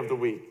other day of the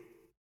week.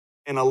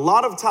 And a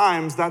lot of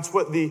times that's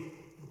what the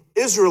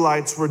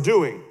Israelites were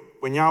doing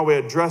when Yahweh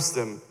addressed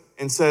them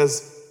and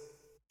says,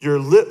 your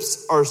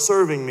lips are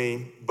serving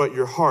me, but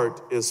your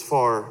heart is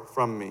far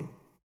from me.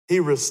 He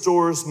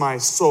restores my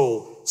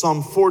soul.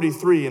 Psalm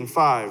 43 and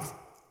 5.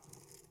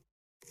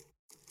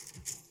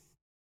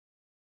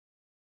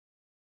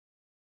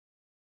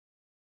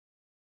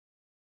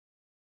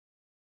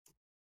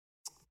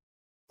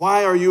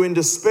 Why are you in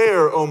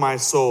despair, O my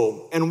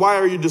soul? And why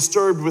are you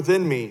disturbed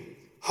within me?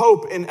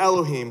 Hope in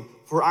Elohim,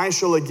 for I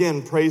shall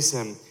again praise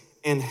him,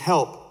 and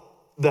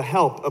the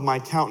help of my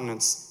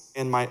countenance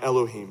and my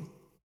Elohim.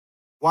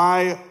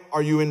 Why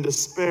are you in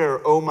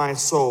despair, O my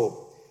soul?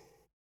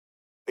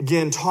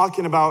 Again,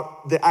 talking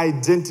about the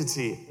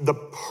identity, the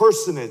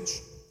personage.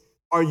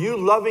 Are you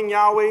loving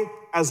Yahweh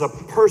as a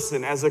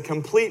person, as a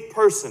complete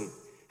person?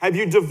 Have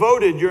you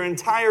devoted your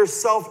entire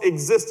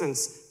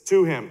self-existence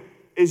to him?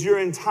 Is your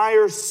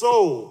entire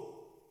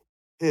soul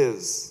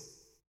his?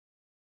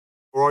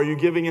 Or are you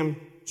giving him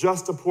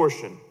just a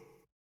portion?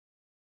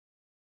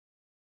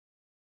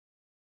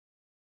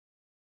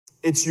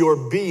 It's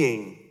your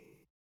being.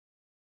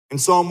 In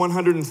Psalm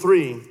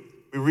 103,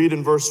 we read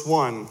in verse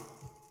 1,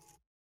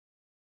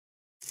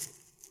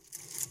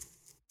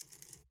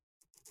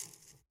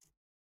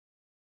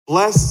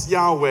 bless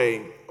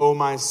Yahweh, O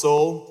my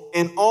soul,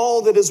 and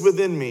all that is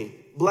within me.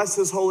 Bless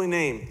his holy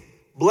name.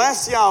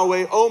 Bless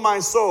Yahweh, O my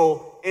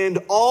soul, and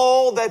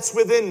all that's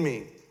within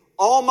me.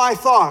 All my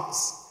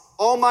thoughts,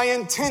 all my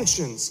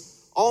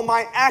intentions, all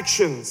my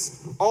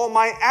actions, all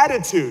my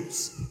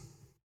attitudes,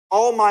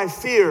 all my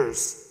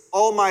fears,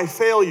 all my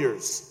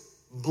failures.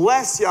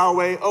 Bless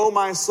Yahweh, O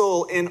my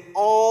soul, and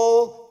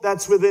all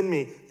that's within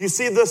me. You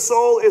see, the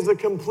soul is a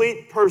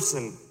complete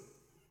person.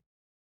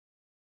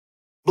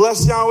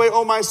 Bless Yahweh,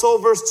 O my soul,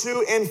 verse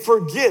 2, and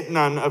forget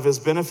none of his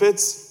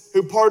benefits,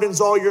 who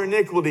pardons all your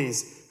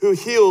iniquities, who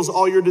heals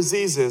all your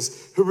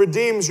diseases, who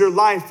redeems your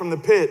life from the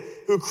pit,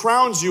 who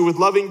crowns you with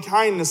loving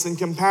kindness and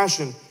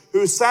compassion,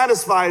 who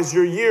satisfies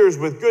your years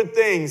with good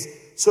things,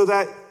 so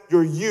that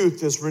your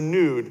youth is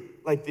renewed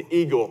like the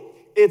eagle.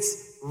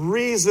 It's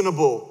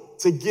reasonable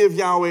to give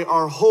Yahweh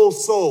our whole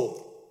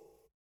soul.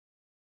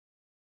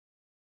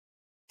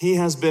 He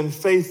has been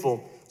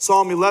faithful.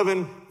 Psalm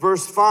 11,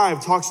 verse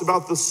 5 talks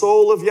about the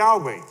soul of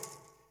Yahweh.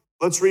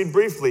 Let's read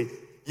briefly.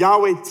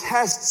 Yahweh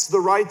tests the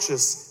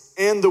righteous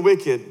and the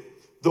wicked.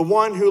 The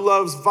one who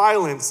loves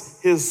violence,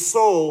 his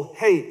soul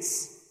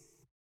hates.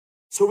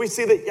 So we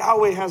see that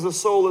Yahweh has a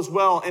soul as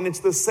well, and it's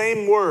the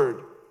same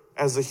word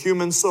as the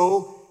human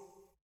soul.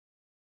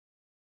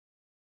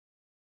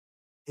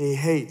 He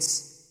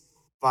hates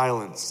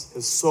violence.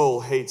 His soul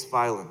hates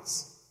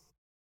violence.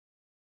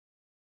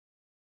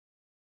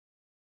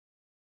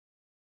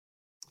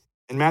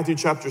 In Matthew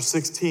chapter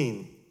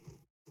 16,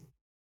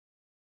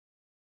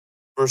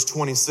 verse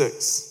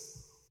 26.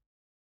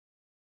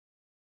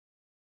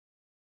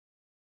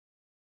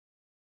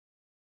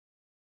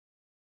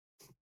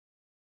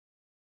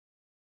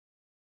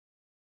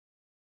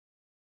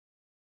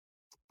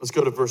 Let's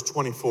go to verse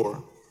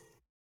 24.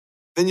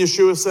 Then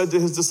Yeshua said to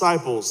his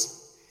disciples,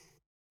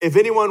 if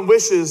anyone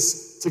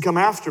wishes to come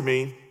after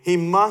me, he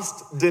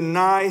must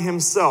deny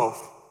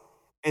himself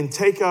and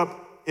take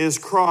up his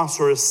cross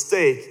or his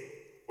stake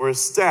or his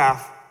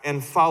staff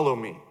and follow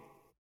me.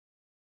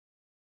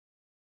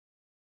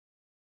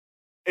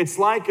 It's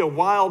like a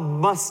wild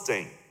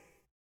Mustang.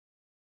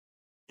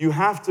 You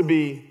have to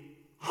be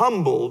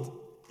humbled.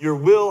 Your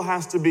will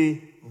has to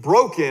be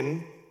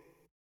broken.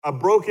 A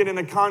broken and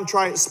a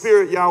contrite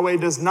spirit Yahweh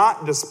does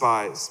not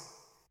despise.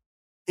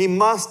 He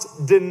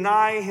must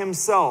deny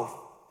himself.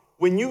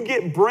 When you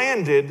get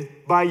branded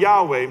by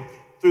Yahweh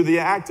through the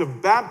act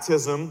of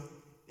baptism,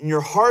 and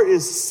your heart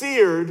is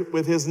seared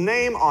with his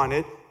name on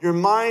it, your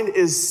mind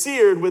is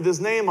seared with his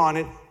name on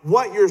it,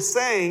 what you're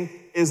saying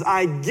is,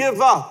 I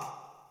give up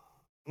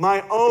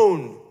my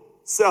own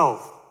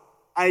self.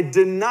 I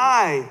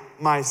deny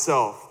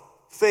myself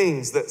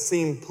things that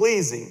seem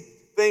pleasing,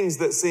 things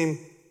that seem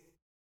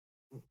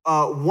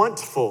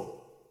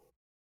wantful.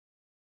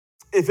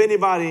 If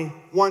anybody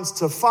wants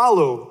to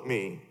follow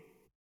me,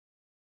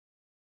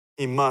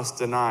 he must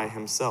deny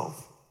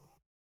himself.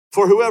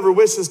 For whoever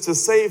wishes to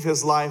save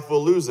his life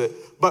will lose it,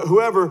 but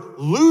whoever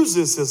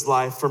loses his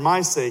life for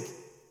my sake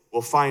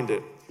will find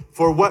it.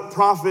 For what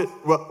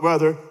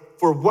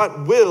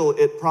will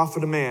it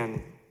profit a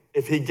man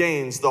if he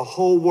gains the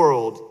whole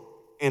world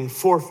and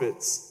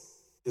forfeits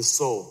his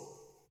soul?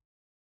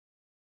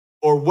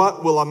 Or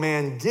what will a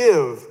man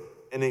give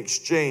in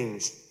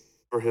exchange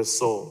for his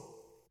soul?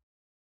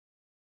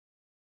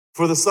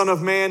 For the Son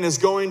of Man is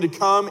going to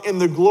come in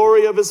the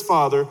glory of his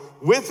Father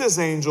with his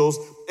angels,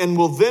 and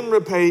will then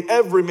repay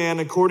every man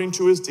according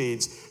to his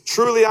deeds.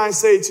 Truly I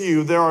say to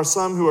you, there are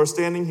some who are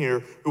standing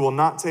here who will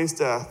not taste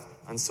death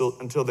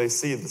until they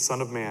see the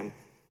Son of Man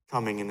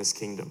coming in his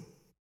kingdom.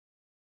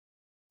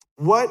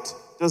 What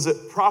does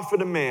it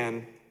profit a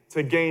man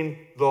to gain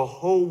the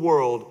whole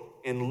world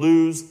and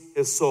lose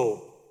his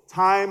soul?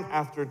 Time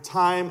after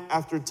time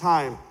after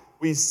time,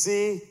 we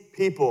see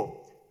people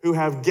who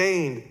have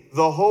gained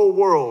the whole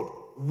world,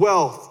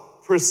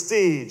 wealth,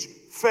 prestige,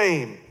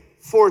 fame,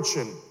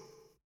 fortune,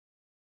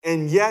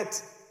 and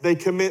yet they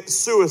commit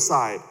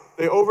suicide.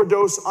 They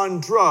overdose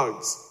on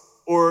drugs,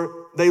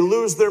 or they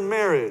lose their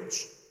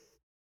marriage.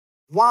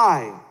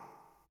 Why?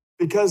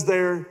 Because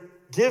they're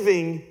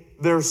giving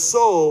their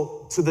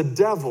soul to the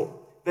devil.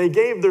 They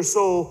gave their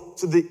soul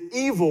to the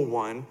evil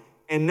one,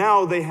 and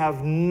now they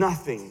have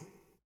nothing.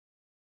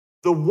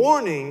 The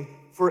warning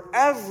for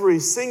every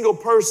single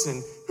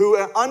person who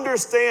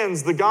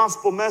understands the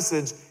gospel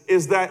message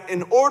is that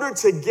in order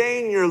to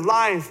gain your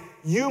life,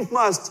 you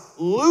must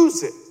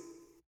lose it.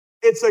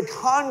 It's a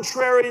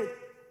contrary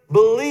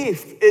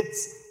belief.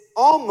 It's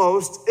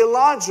almost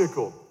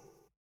illogical.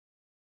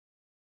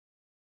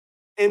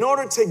 In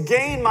order to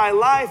gain my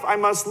life, I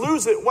must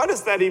lose it. What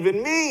does that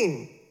even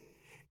mean?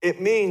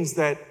 It means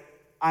that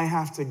I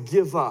have to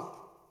give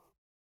up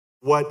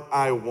what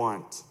I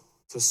want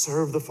to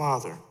serve the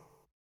Father.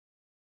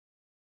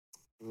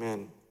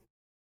 Amen.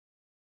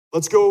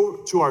 Let's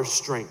go to our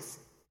strength.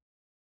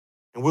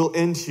 And we'll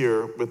end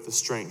here with the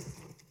strength.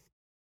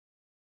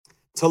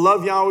 To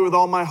love Yahweh with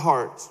all my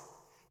heart,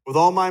 with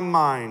all my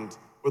mind,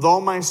 with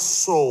all my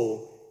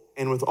soul,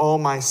 and with all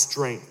my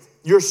strength.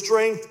 Your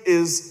strength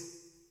is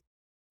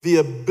the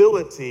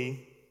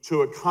ability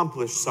to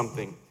accomplish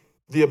something,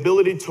 the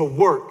ability to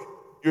work.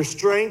 Your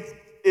strength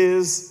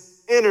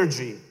is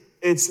energy.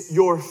 It's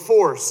your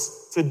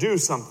force to do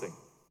something.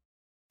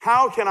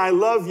 How can I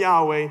love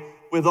Yahweh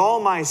with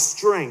all my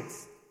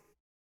strength?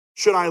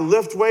 Should I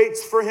lift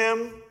weights for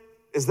him?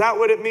 Is that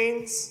what it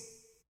means?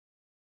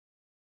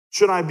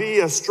 Should I be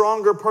a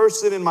stronger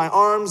person in my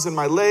arms and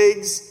my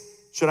legs?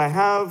 Should I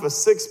have a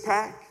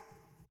six-pack?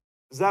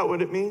 Is that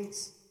what it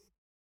means?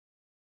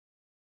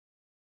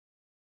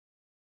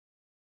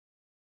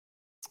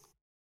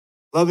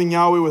 Loving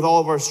Yahweh with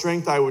all of our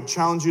strength, I would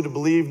challenge you to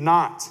believe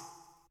not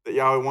that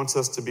Yahweh wants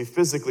us to be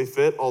physically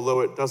fit,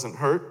 although it doesn't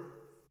hurt.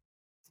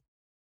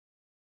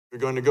 If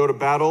you're going to go to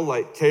battle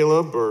like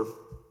Caleb or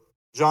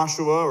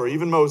Joshua or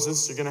even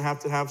Moses, you're going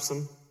to have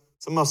some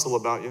muscle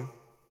about you.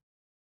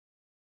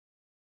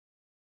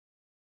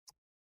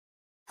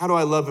 How do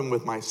I love him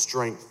with my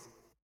strength?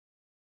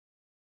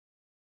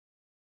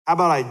 How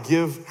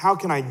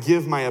can I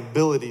give my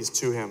abilities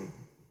to him?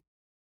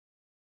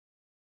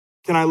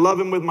 Can I love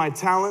him with my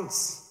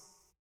talents?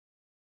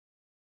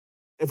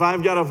 If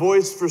I've got a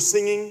voice for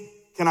singing,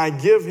 can I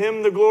give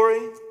him the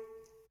glory?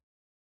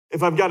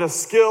 If I've got a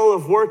skill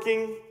of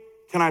working,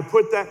 can I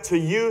put that to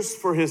use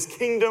for his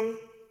kingdom?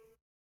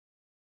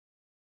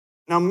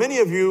 Now, many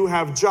of you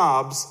have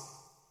jobs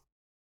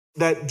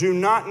that do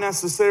not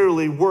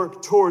necessarily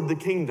work toward the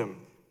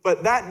kingdom,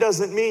 but that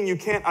doesn't mean you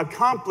can't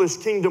accomplish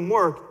kingdom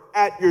work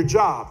at your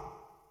job.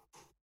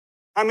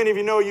 How many of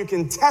you know you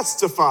can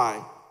testify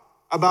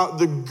about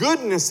the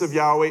goodness of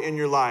Yahweh in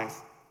your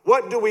life?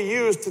 What do we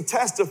use to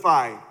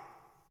testify?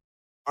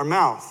 Our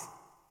mouth.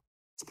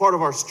 It's part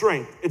of our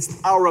strength.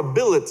 It's our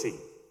ability.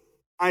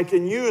 I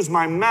can use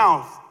my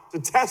mouth to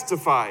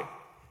testify.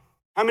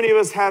 How many of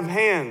us have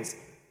hands?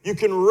 You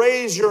can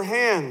raise your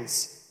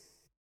hands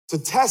to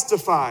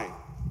testify.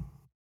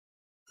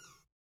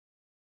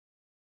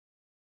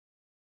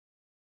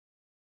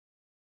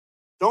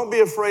 Don't be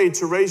afraid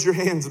to raise your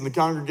hands in the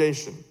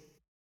congregation.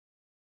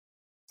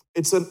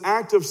 It's an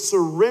act of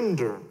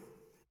surrender.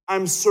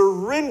 I'm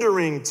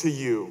surrendering to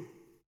you.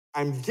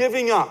 I'm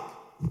giving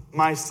up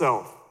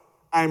myself.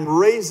 I'm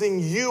raising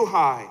you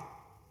high.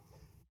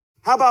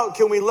 How about,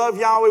 can we love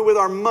Yahweh with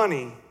our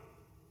money?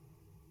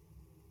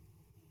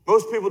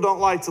 Most people don't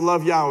like to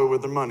love Yahweh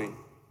with their money.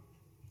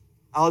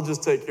 I'll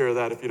just take care of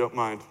that if you don't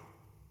mind.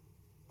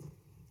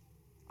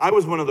 I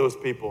was one of those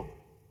people.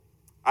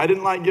 I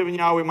didn't like giving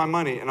Yahweh my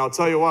money, and I'll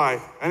tell you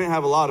why. I didn't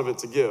have a lot of it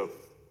to give.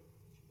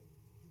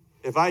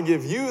 If I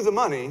give you the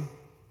money,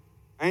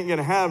 I ain't going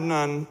to have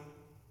none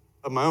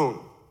of my own.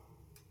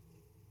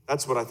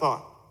 That's what I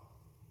thought.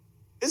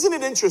 Isn't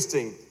it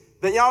interesting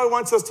that Yahweh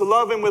wants us to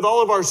love him with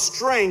all of our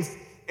strength,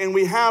 and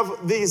we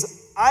have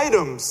these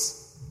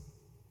items,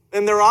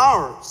 and they're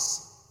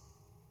ours.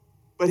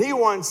 But he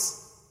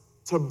wants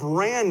to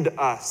brand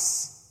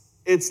us.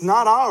 It's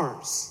not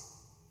ours.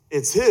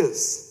 It's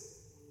his.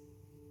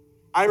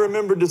 I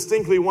remember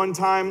distinctly one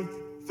time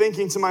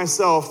thinking to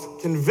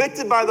myself,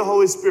 convicted by the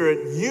Holy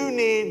Spirit, you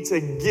need to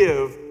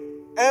give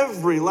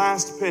every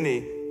last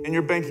penny in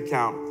your bank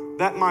account.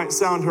 That might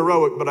sound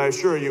heroic, but I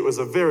assure you it was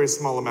a very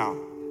small amount.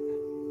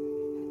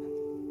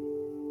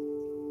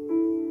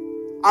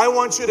 I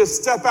want you to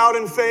step out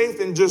in faith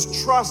and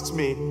just trust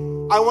me.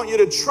 I want you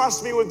to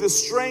trust me with the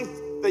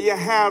strength that you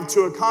have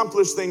to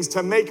accomplish things,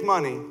 to make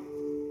money.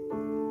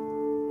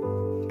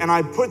 And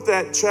I put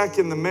that check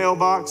in the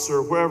mailbox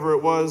or wherever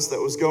it was that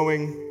was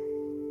going.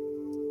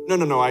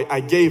 I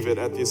gave it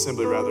at the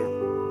assembly rather.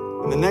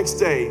 And the next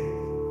day,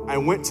 I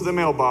went to the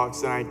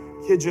mailbox and I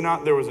kid you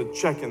not, there was a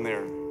check in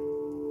there.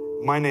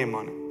 My name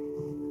on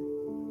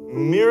it.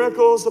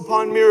 Miracles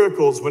upon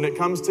miracles when it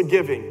comes to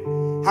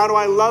giving. How do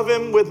I love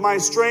him with my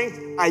strength?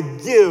 I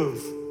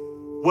give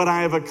what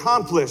I have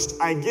accomplished.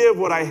 I give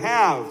what I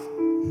have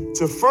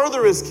to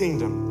further his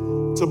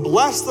kingdom, to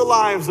bless the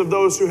lives of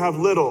those who have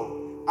little.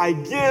 I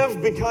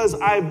give because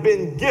I've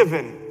been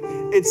given.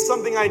 It's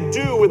something I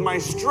do with my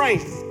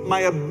strength,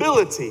 my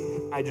ability.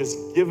 I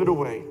just give it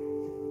away.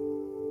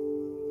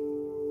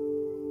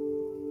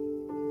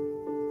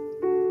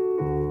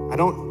 I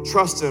don't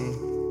trust him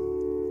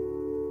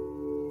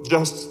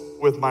just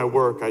with my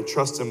work. I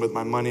trust him with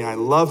my money. I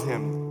love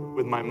him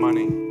with my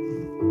money.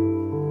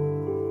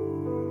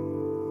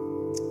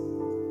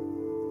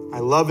 I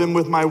love him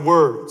with my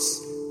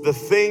words. The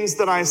things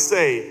that I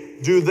say.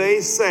 Do they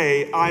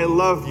say, I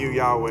love you,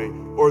 Yahweh,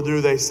 or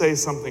do they say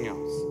something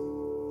else?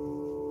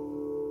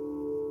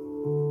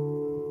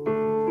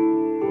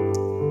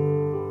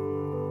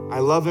 I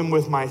love him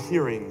with my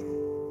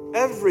hearing.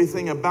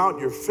 Everything about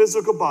your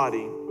physical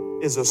body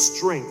is a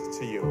strength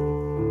to you.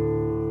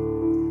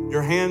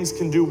 Your hands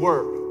can do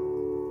work,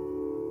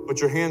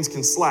 but your hands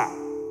can slap.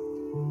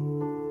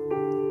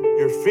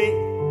 Your feet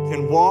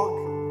can walk,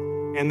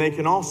 and they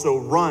can also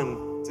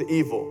run to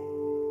evil.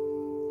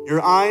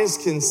 Your eyes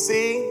can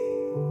see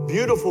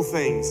beautiful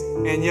things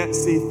and yet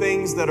see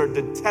things that are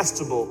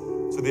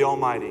detestable to the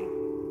Almighty.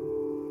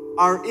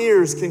 Our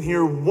ears can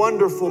hear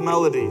wonderful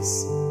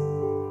melodies,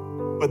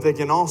 but they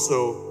can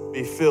also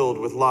be filled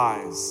with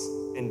lies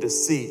and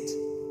deceit,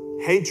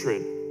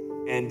 hatred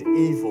and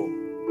evil.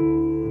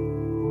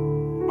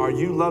 Are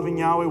you loving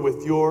Yahweh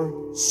with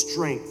your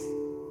strength,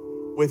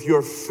 with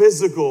your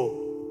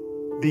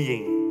physical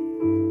being?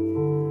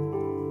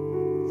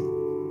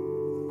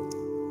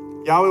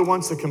 Yahweh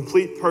wants a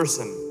complete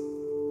person.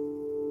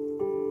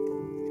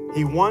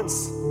 He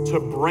wants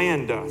to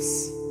brand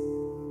us.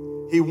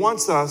 He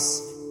wants us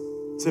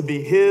to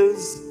be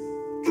his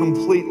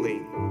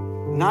completely,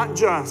 not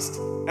just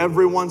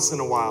every once in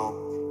a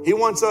while. He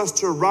wants us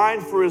to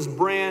ride for his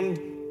brand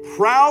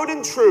proud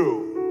and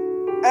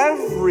true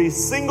every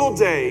single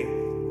day,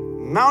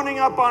 mounting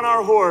up on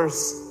our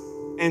horse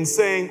and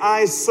saying,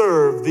 I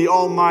serve the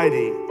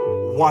Almighty.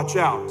 Watch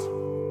out.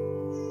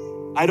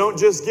 I don't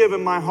just give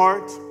him my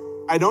heart.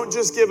 I don't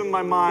just give him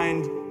my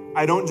mind.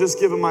 I don't just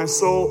give him my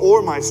soul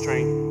or my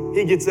strength.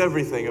 He gets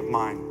everything of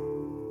mine.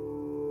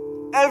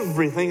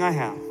 Everything I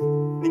have,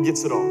 he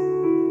gets it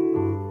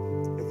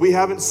all. If we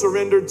haven't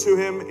surrendered to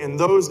him in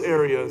those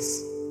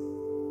areas,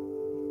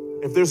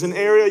 if there's an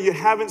area you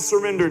haven't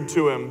surrendered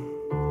to him,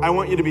 I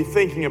want you to be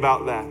thinking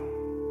about that.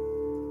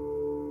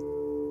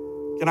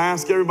 Can I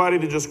ask everybody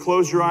to just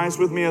close your eyes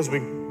with me as we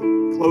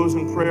close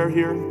in prayer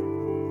here?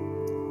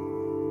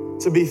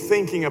 To be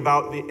thinking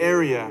about the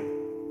area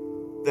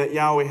that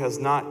Yahweh has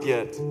not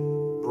yet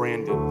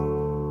branded.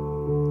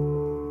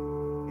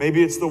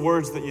 Maybe it's the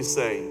words that you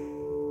say.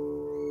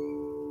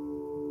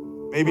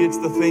 Maybe it's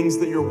the things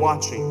that you're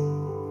watching.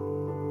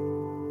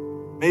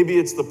 Maybe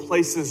it's the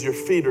places your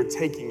feet are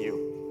taking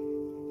you.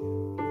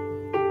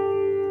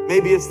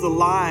 Maybe it's the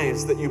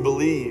lies that you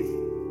believe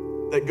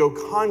that go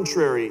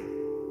contrary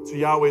to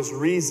Yahweh's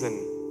reason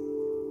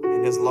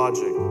and his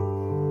logic.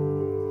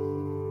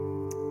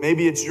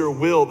 Maybe it's your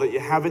will that you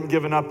haven't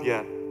given up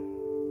yet.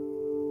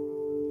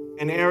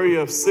 An area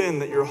of sin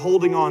that you're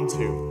holding on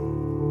to.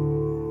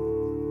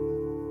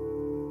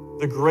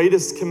 The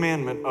greatest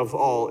commandment of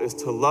all is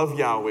to love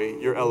Yahweh,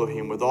 your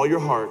Elohim, with all your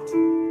heart,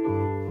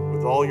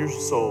 with all your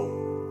soul,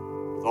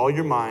 with all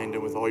your mind,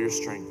 and with all your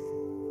strength.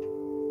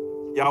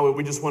 Yahweh,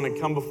 we just want to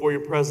come before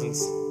your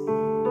presence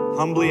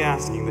humbly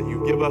asking that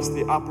you give us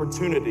the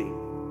opportunity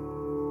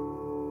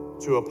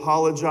to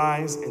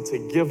apologize and to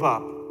give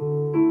up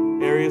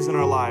areas in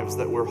our lives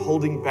that we're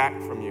holding back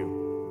from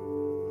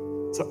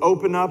you, to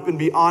open up and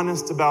be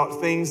honest about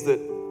things that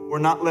we're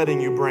not letting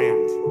you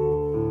brand,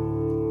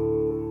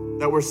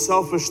 that we're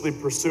selfishly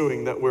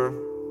pursuing, that we're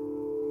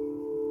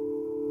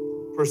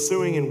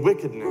pursuing in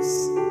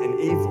wickedness and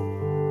evil.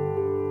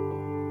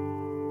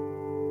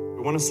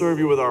 We want to serve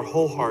you with our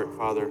whole heart,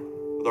 Father,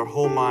 with our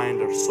whole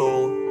mind, our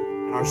soul,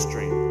 and our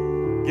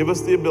strength. Give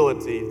us the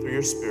ability through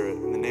your Spirit.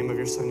 In the name of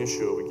your Son,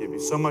 Yeshua, we give you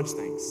so much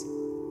thanks.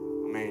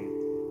 Amen.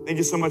 Thank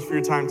you so much for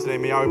your time today.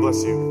 May Yahweh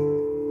bless you.